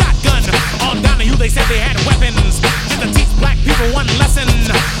with a shotgun. On Donahue, they said they had weapons just to teach black people one lesson.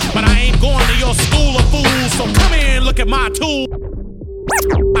 But I ain't going to your school of fools, so come here and look at my tools.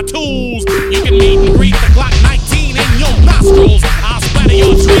 You can meet and greet the Glock 19 in your nostrils. I'll splatter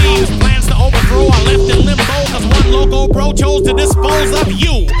your dreams. Plans to overthrow are left in limbo, cause one loco bro chose to dispose of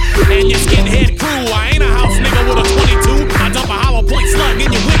you and your skinhead crew. I ain't a house nigga with a 22. I dump a hollow point slug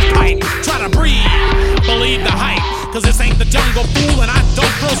in your windpipe. Try to breathe, believe the hype, cause this ain't the jungle, fool, and I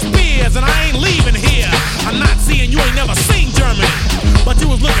don't throw spears, and I ain't leaving here. I'm not seeing you ain't never seen Germany, but you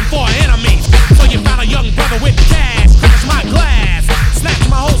was looking for an enemy. So you found a young brother with cash, crash my glass, snatch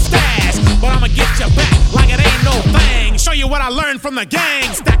my whole stash, but I'ma get you back like it ain't no thing. Show you what I learned from the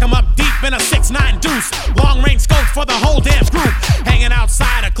gang. Stack 'em up deep in a 6.9 deuce. Long range scopes for the whole damn group. Hanging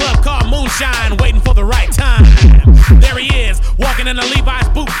outside a club called Moonshine, waiting for the right time. There he is, walking in a Levi's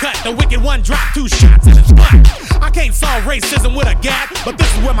boot cut. The wicked one dropped 2 shots in his butt. I can't solve racism with a gap, but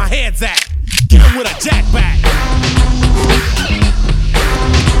this is where my head's at. Get him with a jackback.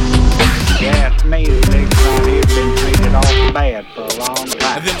 Yeah, it's me, the niggas around here been treated all bad for a long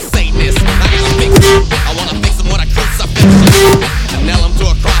time. Them Satanists, I gotta fix them. I wanna fix them with a crucifix them. And nail them to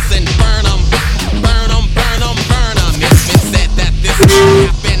a cross and burn them. Burn them, burn them, burn them. It's been said that this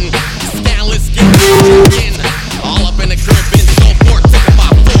happened. Scandalous getting all up in the crib and so forth. Taken by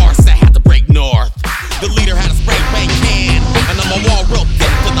force, I had to break north. The leader had a spray paint can, and on my wall real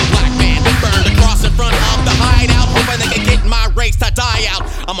thick to the black man. Burned across in front of the hideout, hoping they could get my race to die out.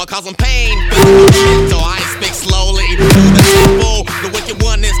 I'ma cause them pain, so I speak slowly to the temple. The wicked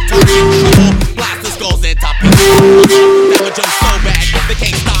one is talking trouble. Blast the skulls into people. Damage them so bad, they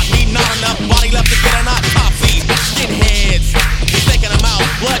can't stop me. Not enough body left to get an autopsy. Skinheads, he's taking them out.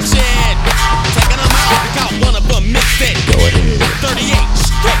 Bloodshed, taking them out. We got one of them mixed it. Go ahead. 38,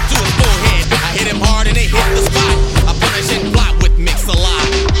 straight to his forehead. I hit him hard and it hit the spot. I punish and block with Mix-a-Lot.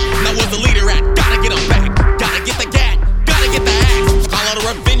 Now where's the leader at? Gotta get him back. Gotta get the gat. Gotta get the axe. Call it a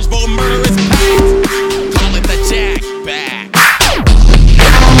revengeful murderous pact. Call it the jack back.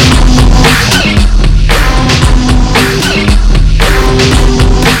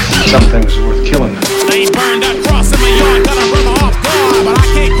 Some things are worth killing. They burned that cross in my yard, got a brother off guard, but I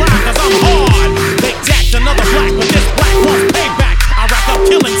can't cry cause I'm hard. They jacked another black, but this black wants payback. I rack up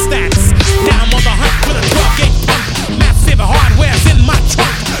killing stats. Now I'm on the hunt with a 12-gauge pump. Massive hardware's in my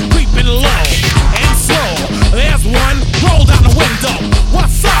trunk. Creeping low and slow. There's one, roll down the window.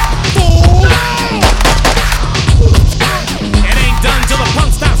 What's up, fool? It ain't done till the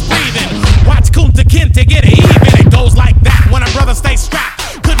punk stops breathing. Watch Kunta Kinte get even. It goes like that when a brother stays strapped.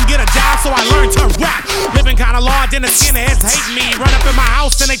 Couldn't get a job, so I learned to rap. Living kinda large and the skinheads hate me. Run up in my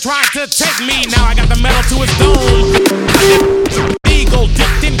house and they tried to take me. Now I got the metal to his dome. Eagle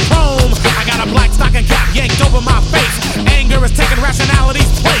dipped in chrome. I got a black stocking cap yanked over my face. Anger is taking rationality's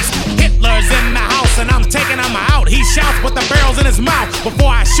place. Hitler's in the house and I'm taking him out. He shouts but the barrel's in his mouth.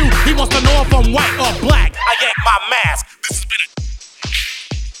 Before I shoot, he wants to know if I'm white or black. I yank my mask. This has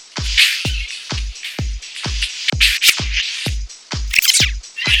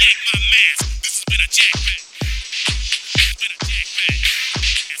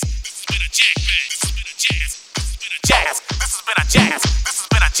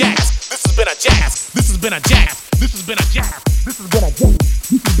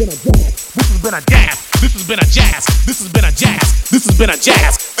been a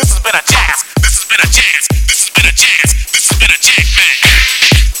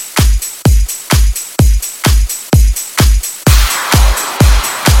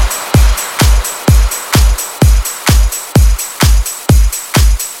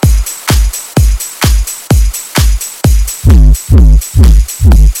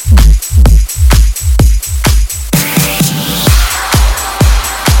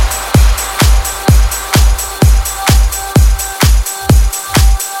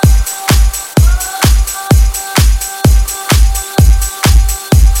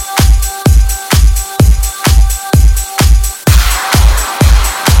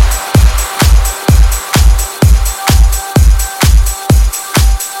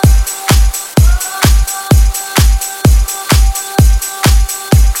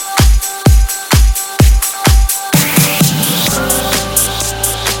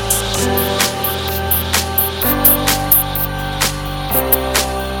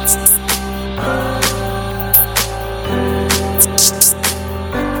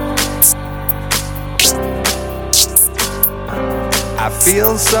I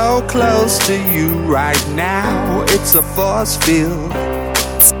feel so close to you right now, it's a force field.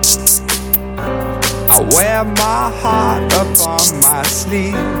 I wear my heart up on my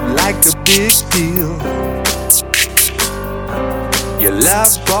sleeve like a big deal. Your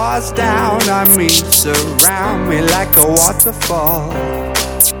love pours down on me, surround me like a waterfall.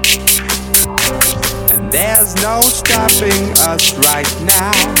 And There's no stopping us right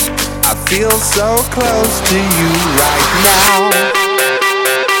now. I feel so close to you right now.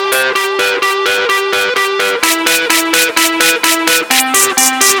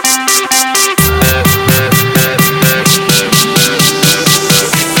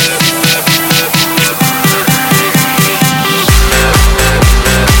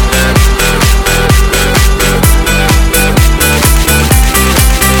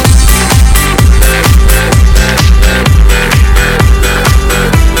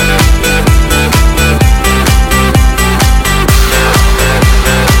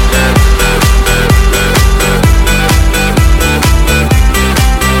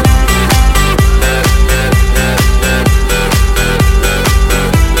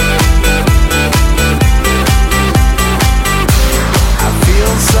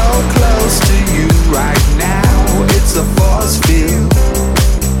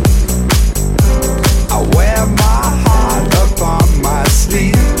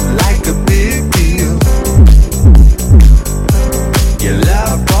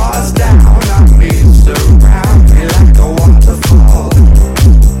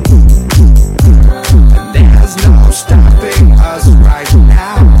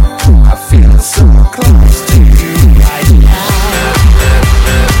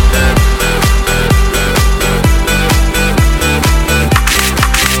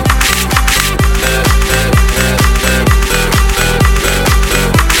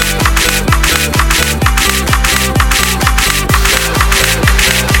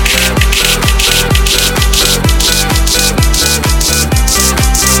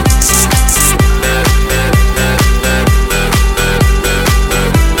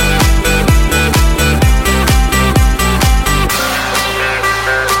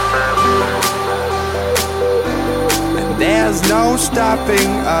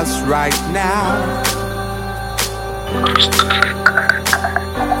 Stopping us right now.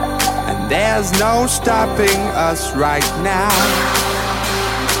 And there's no stopping us right now.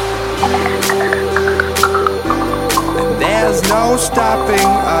 And there's no stopping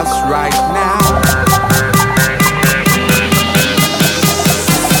us right now.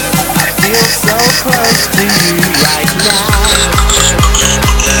 I feel so close to you right now.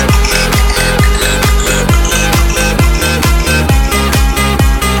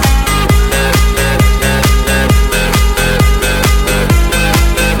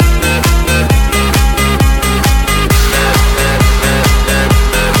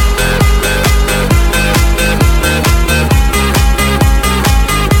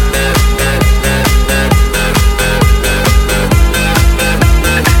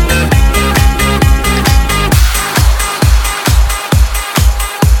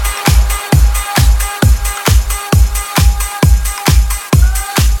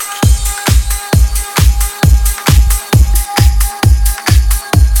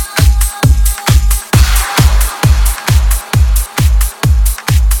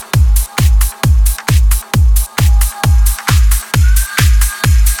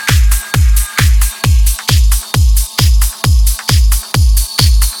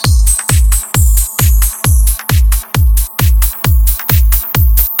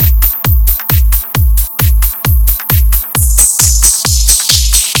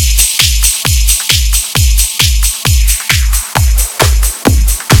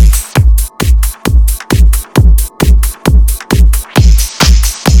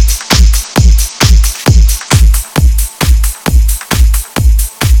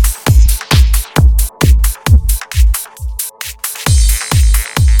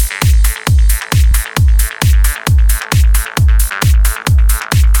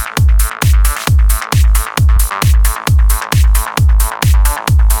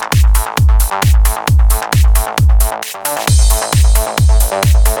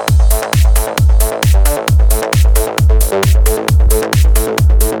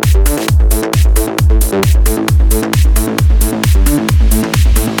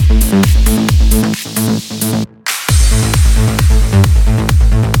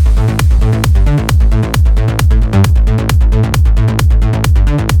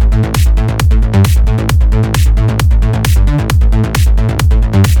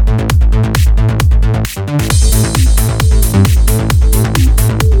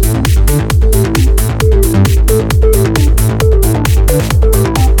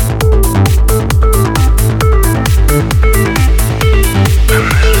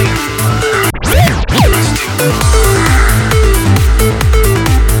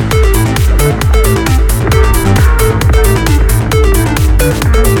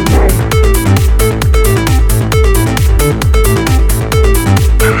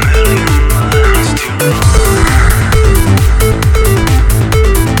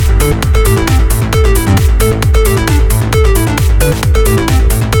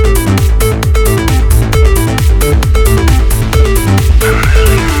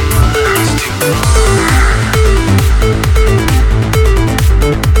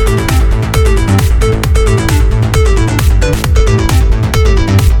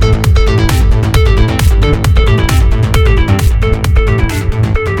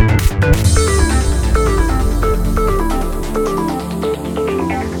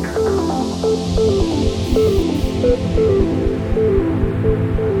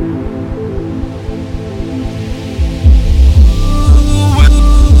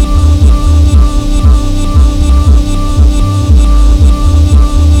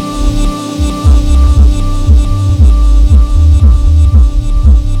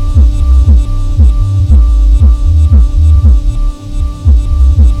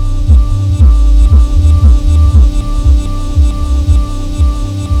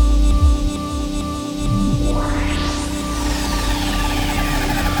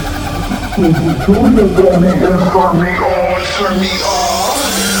 Turn me off.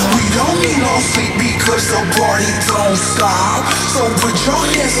 We don't need no sleep because the party don't stop. So put your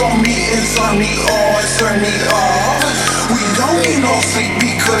hands on me and turn me on, turn me off. We don't need no sleep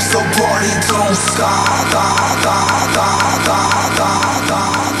because the party don't stop.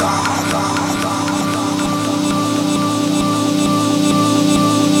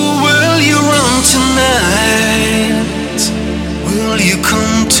 Will you run tonight? Will you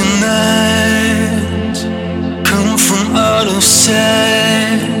come tonight? Come from out of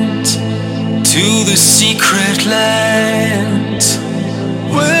sight to the secret land.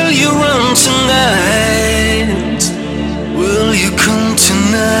 Will you run tonight? Will you come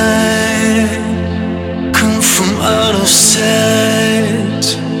tonight? Come from out of sight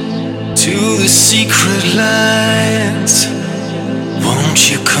to the secret land. Won't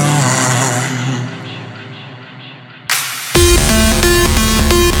you come?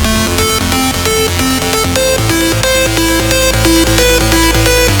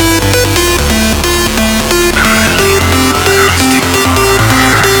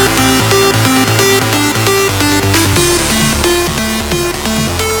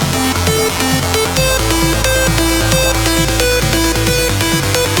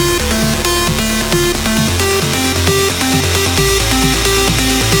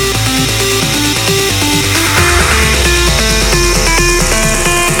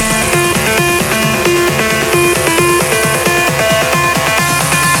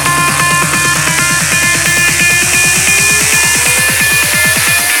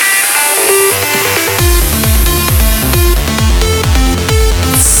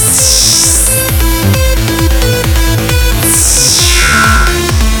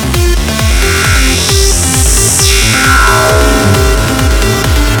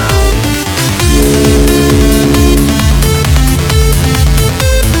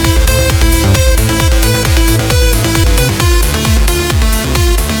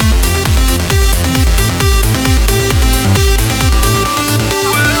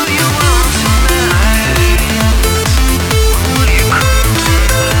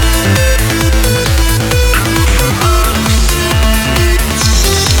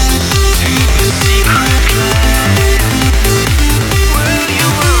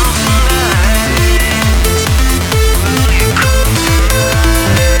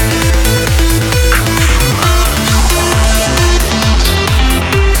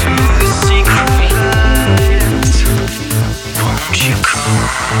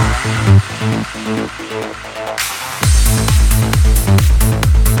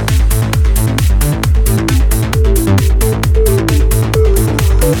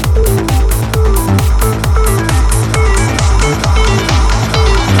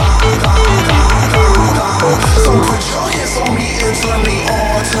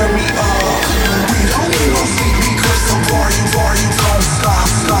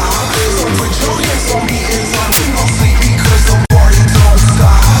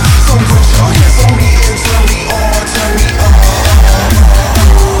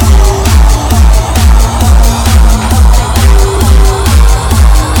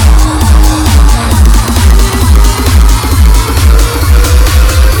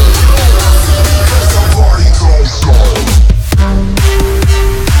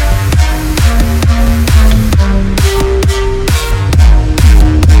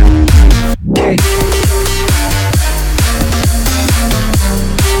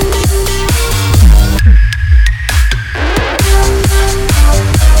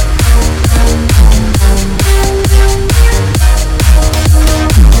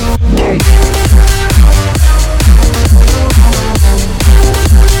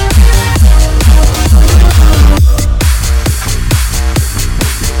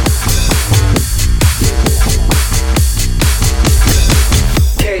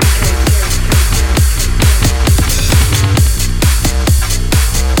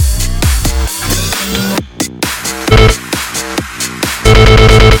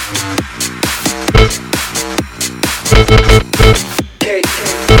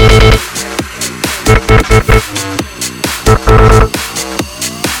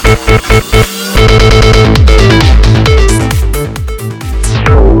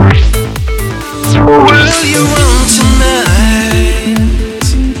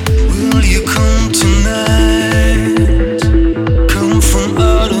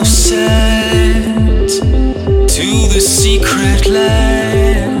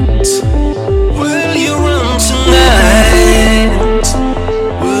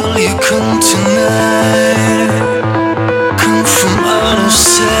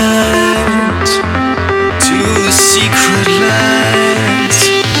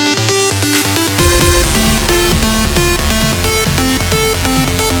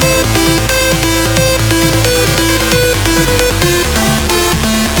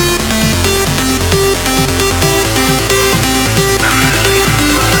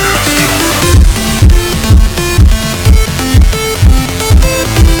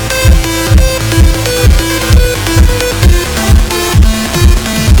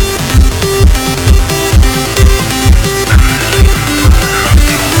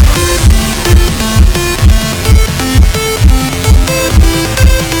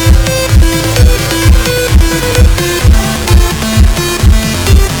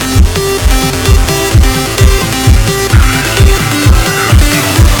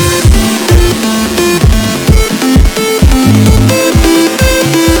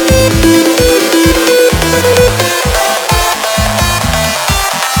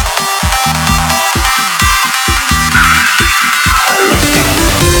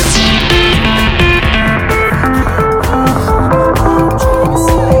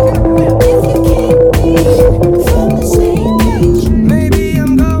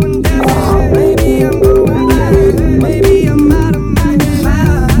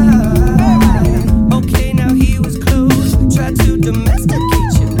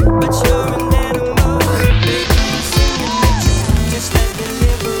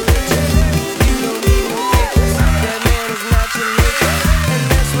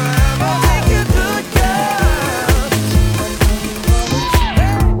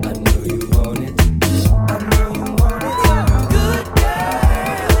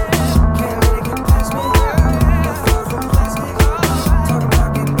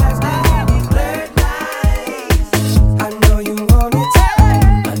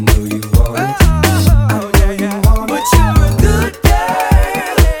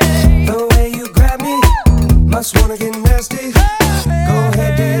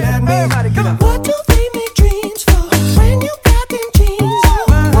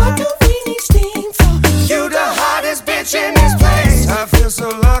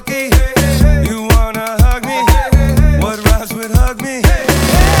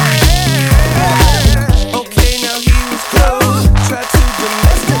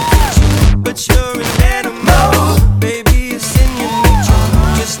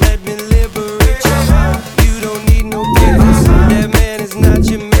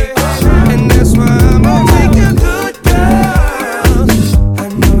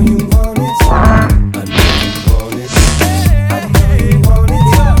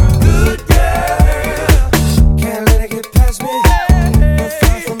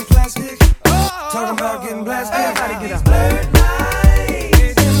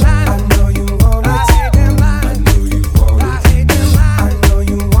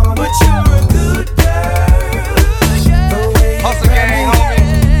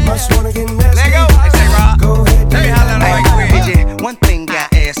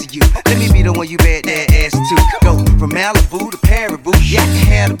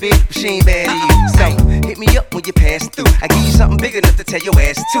 tell your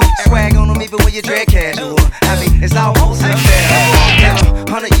ass to swag on them even when you drag casual. I mean, it's almost unfair.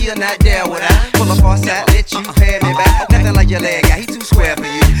 100 years not there would I pull up on side, let you pay me back. Nothing like your leg guy, he too square for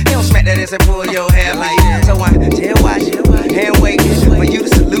you. He don't smack that ass and pull your hair like that. So I tell watch and wait for you to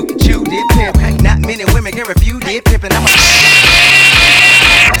salute that you did pimp. Not many women can refuse did pimpin'. I'm a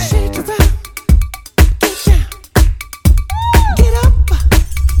shake around, get down, get up.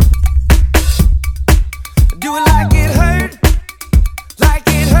 Do it like it hurt, like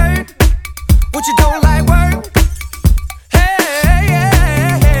it hurt. What you don't like, what?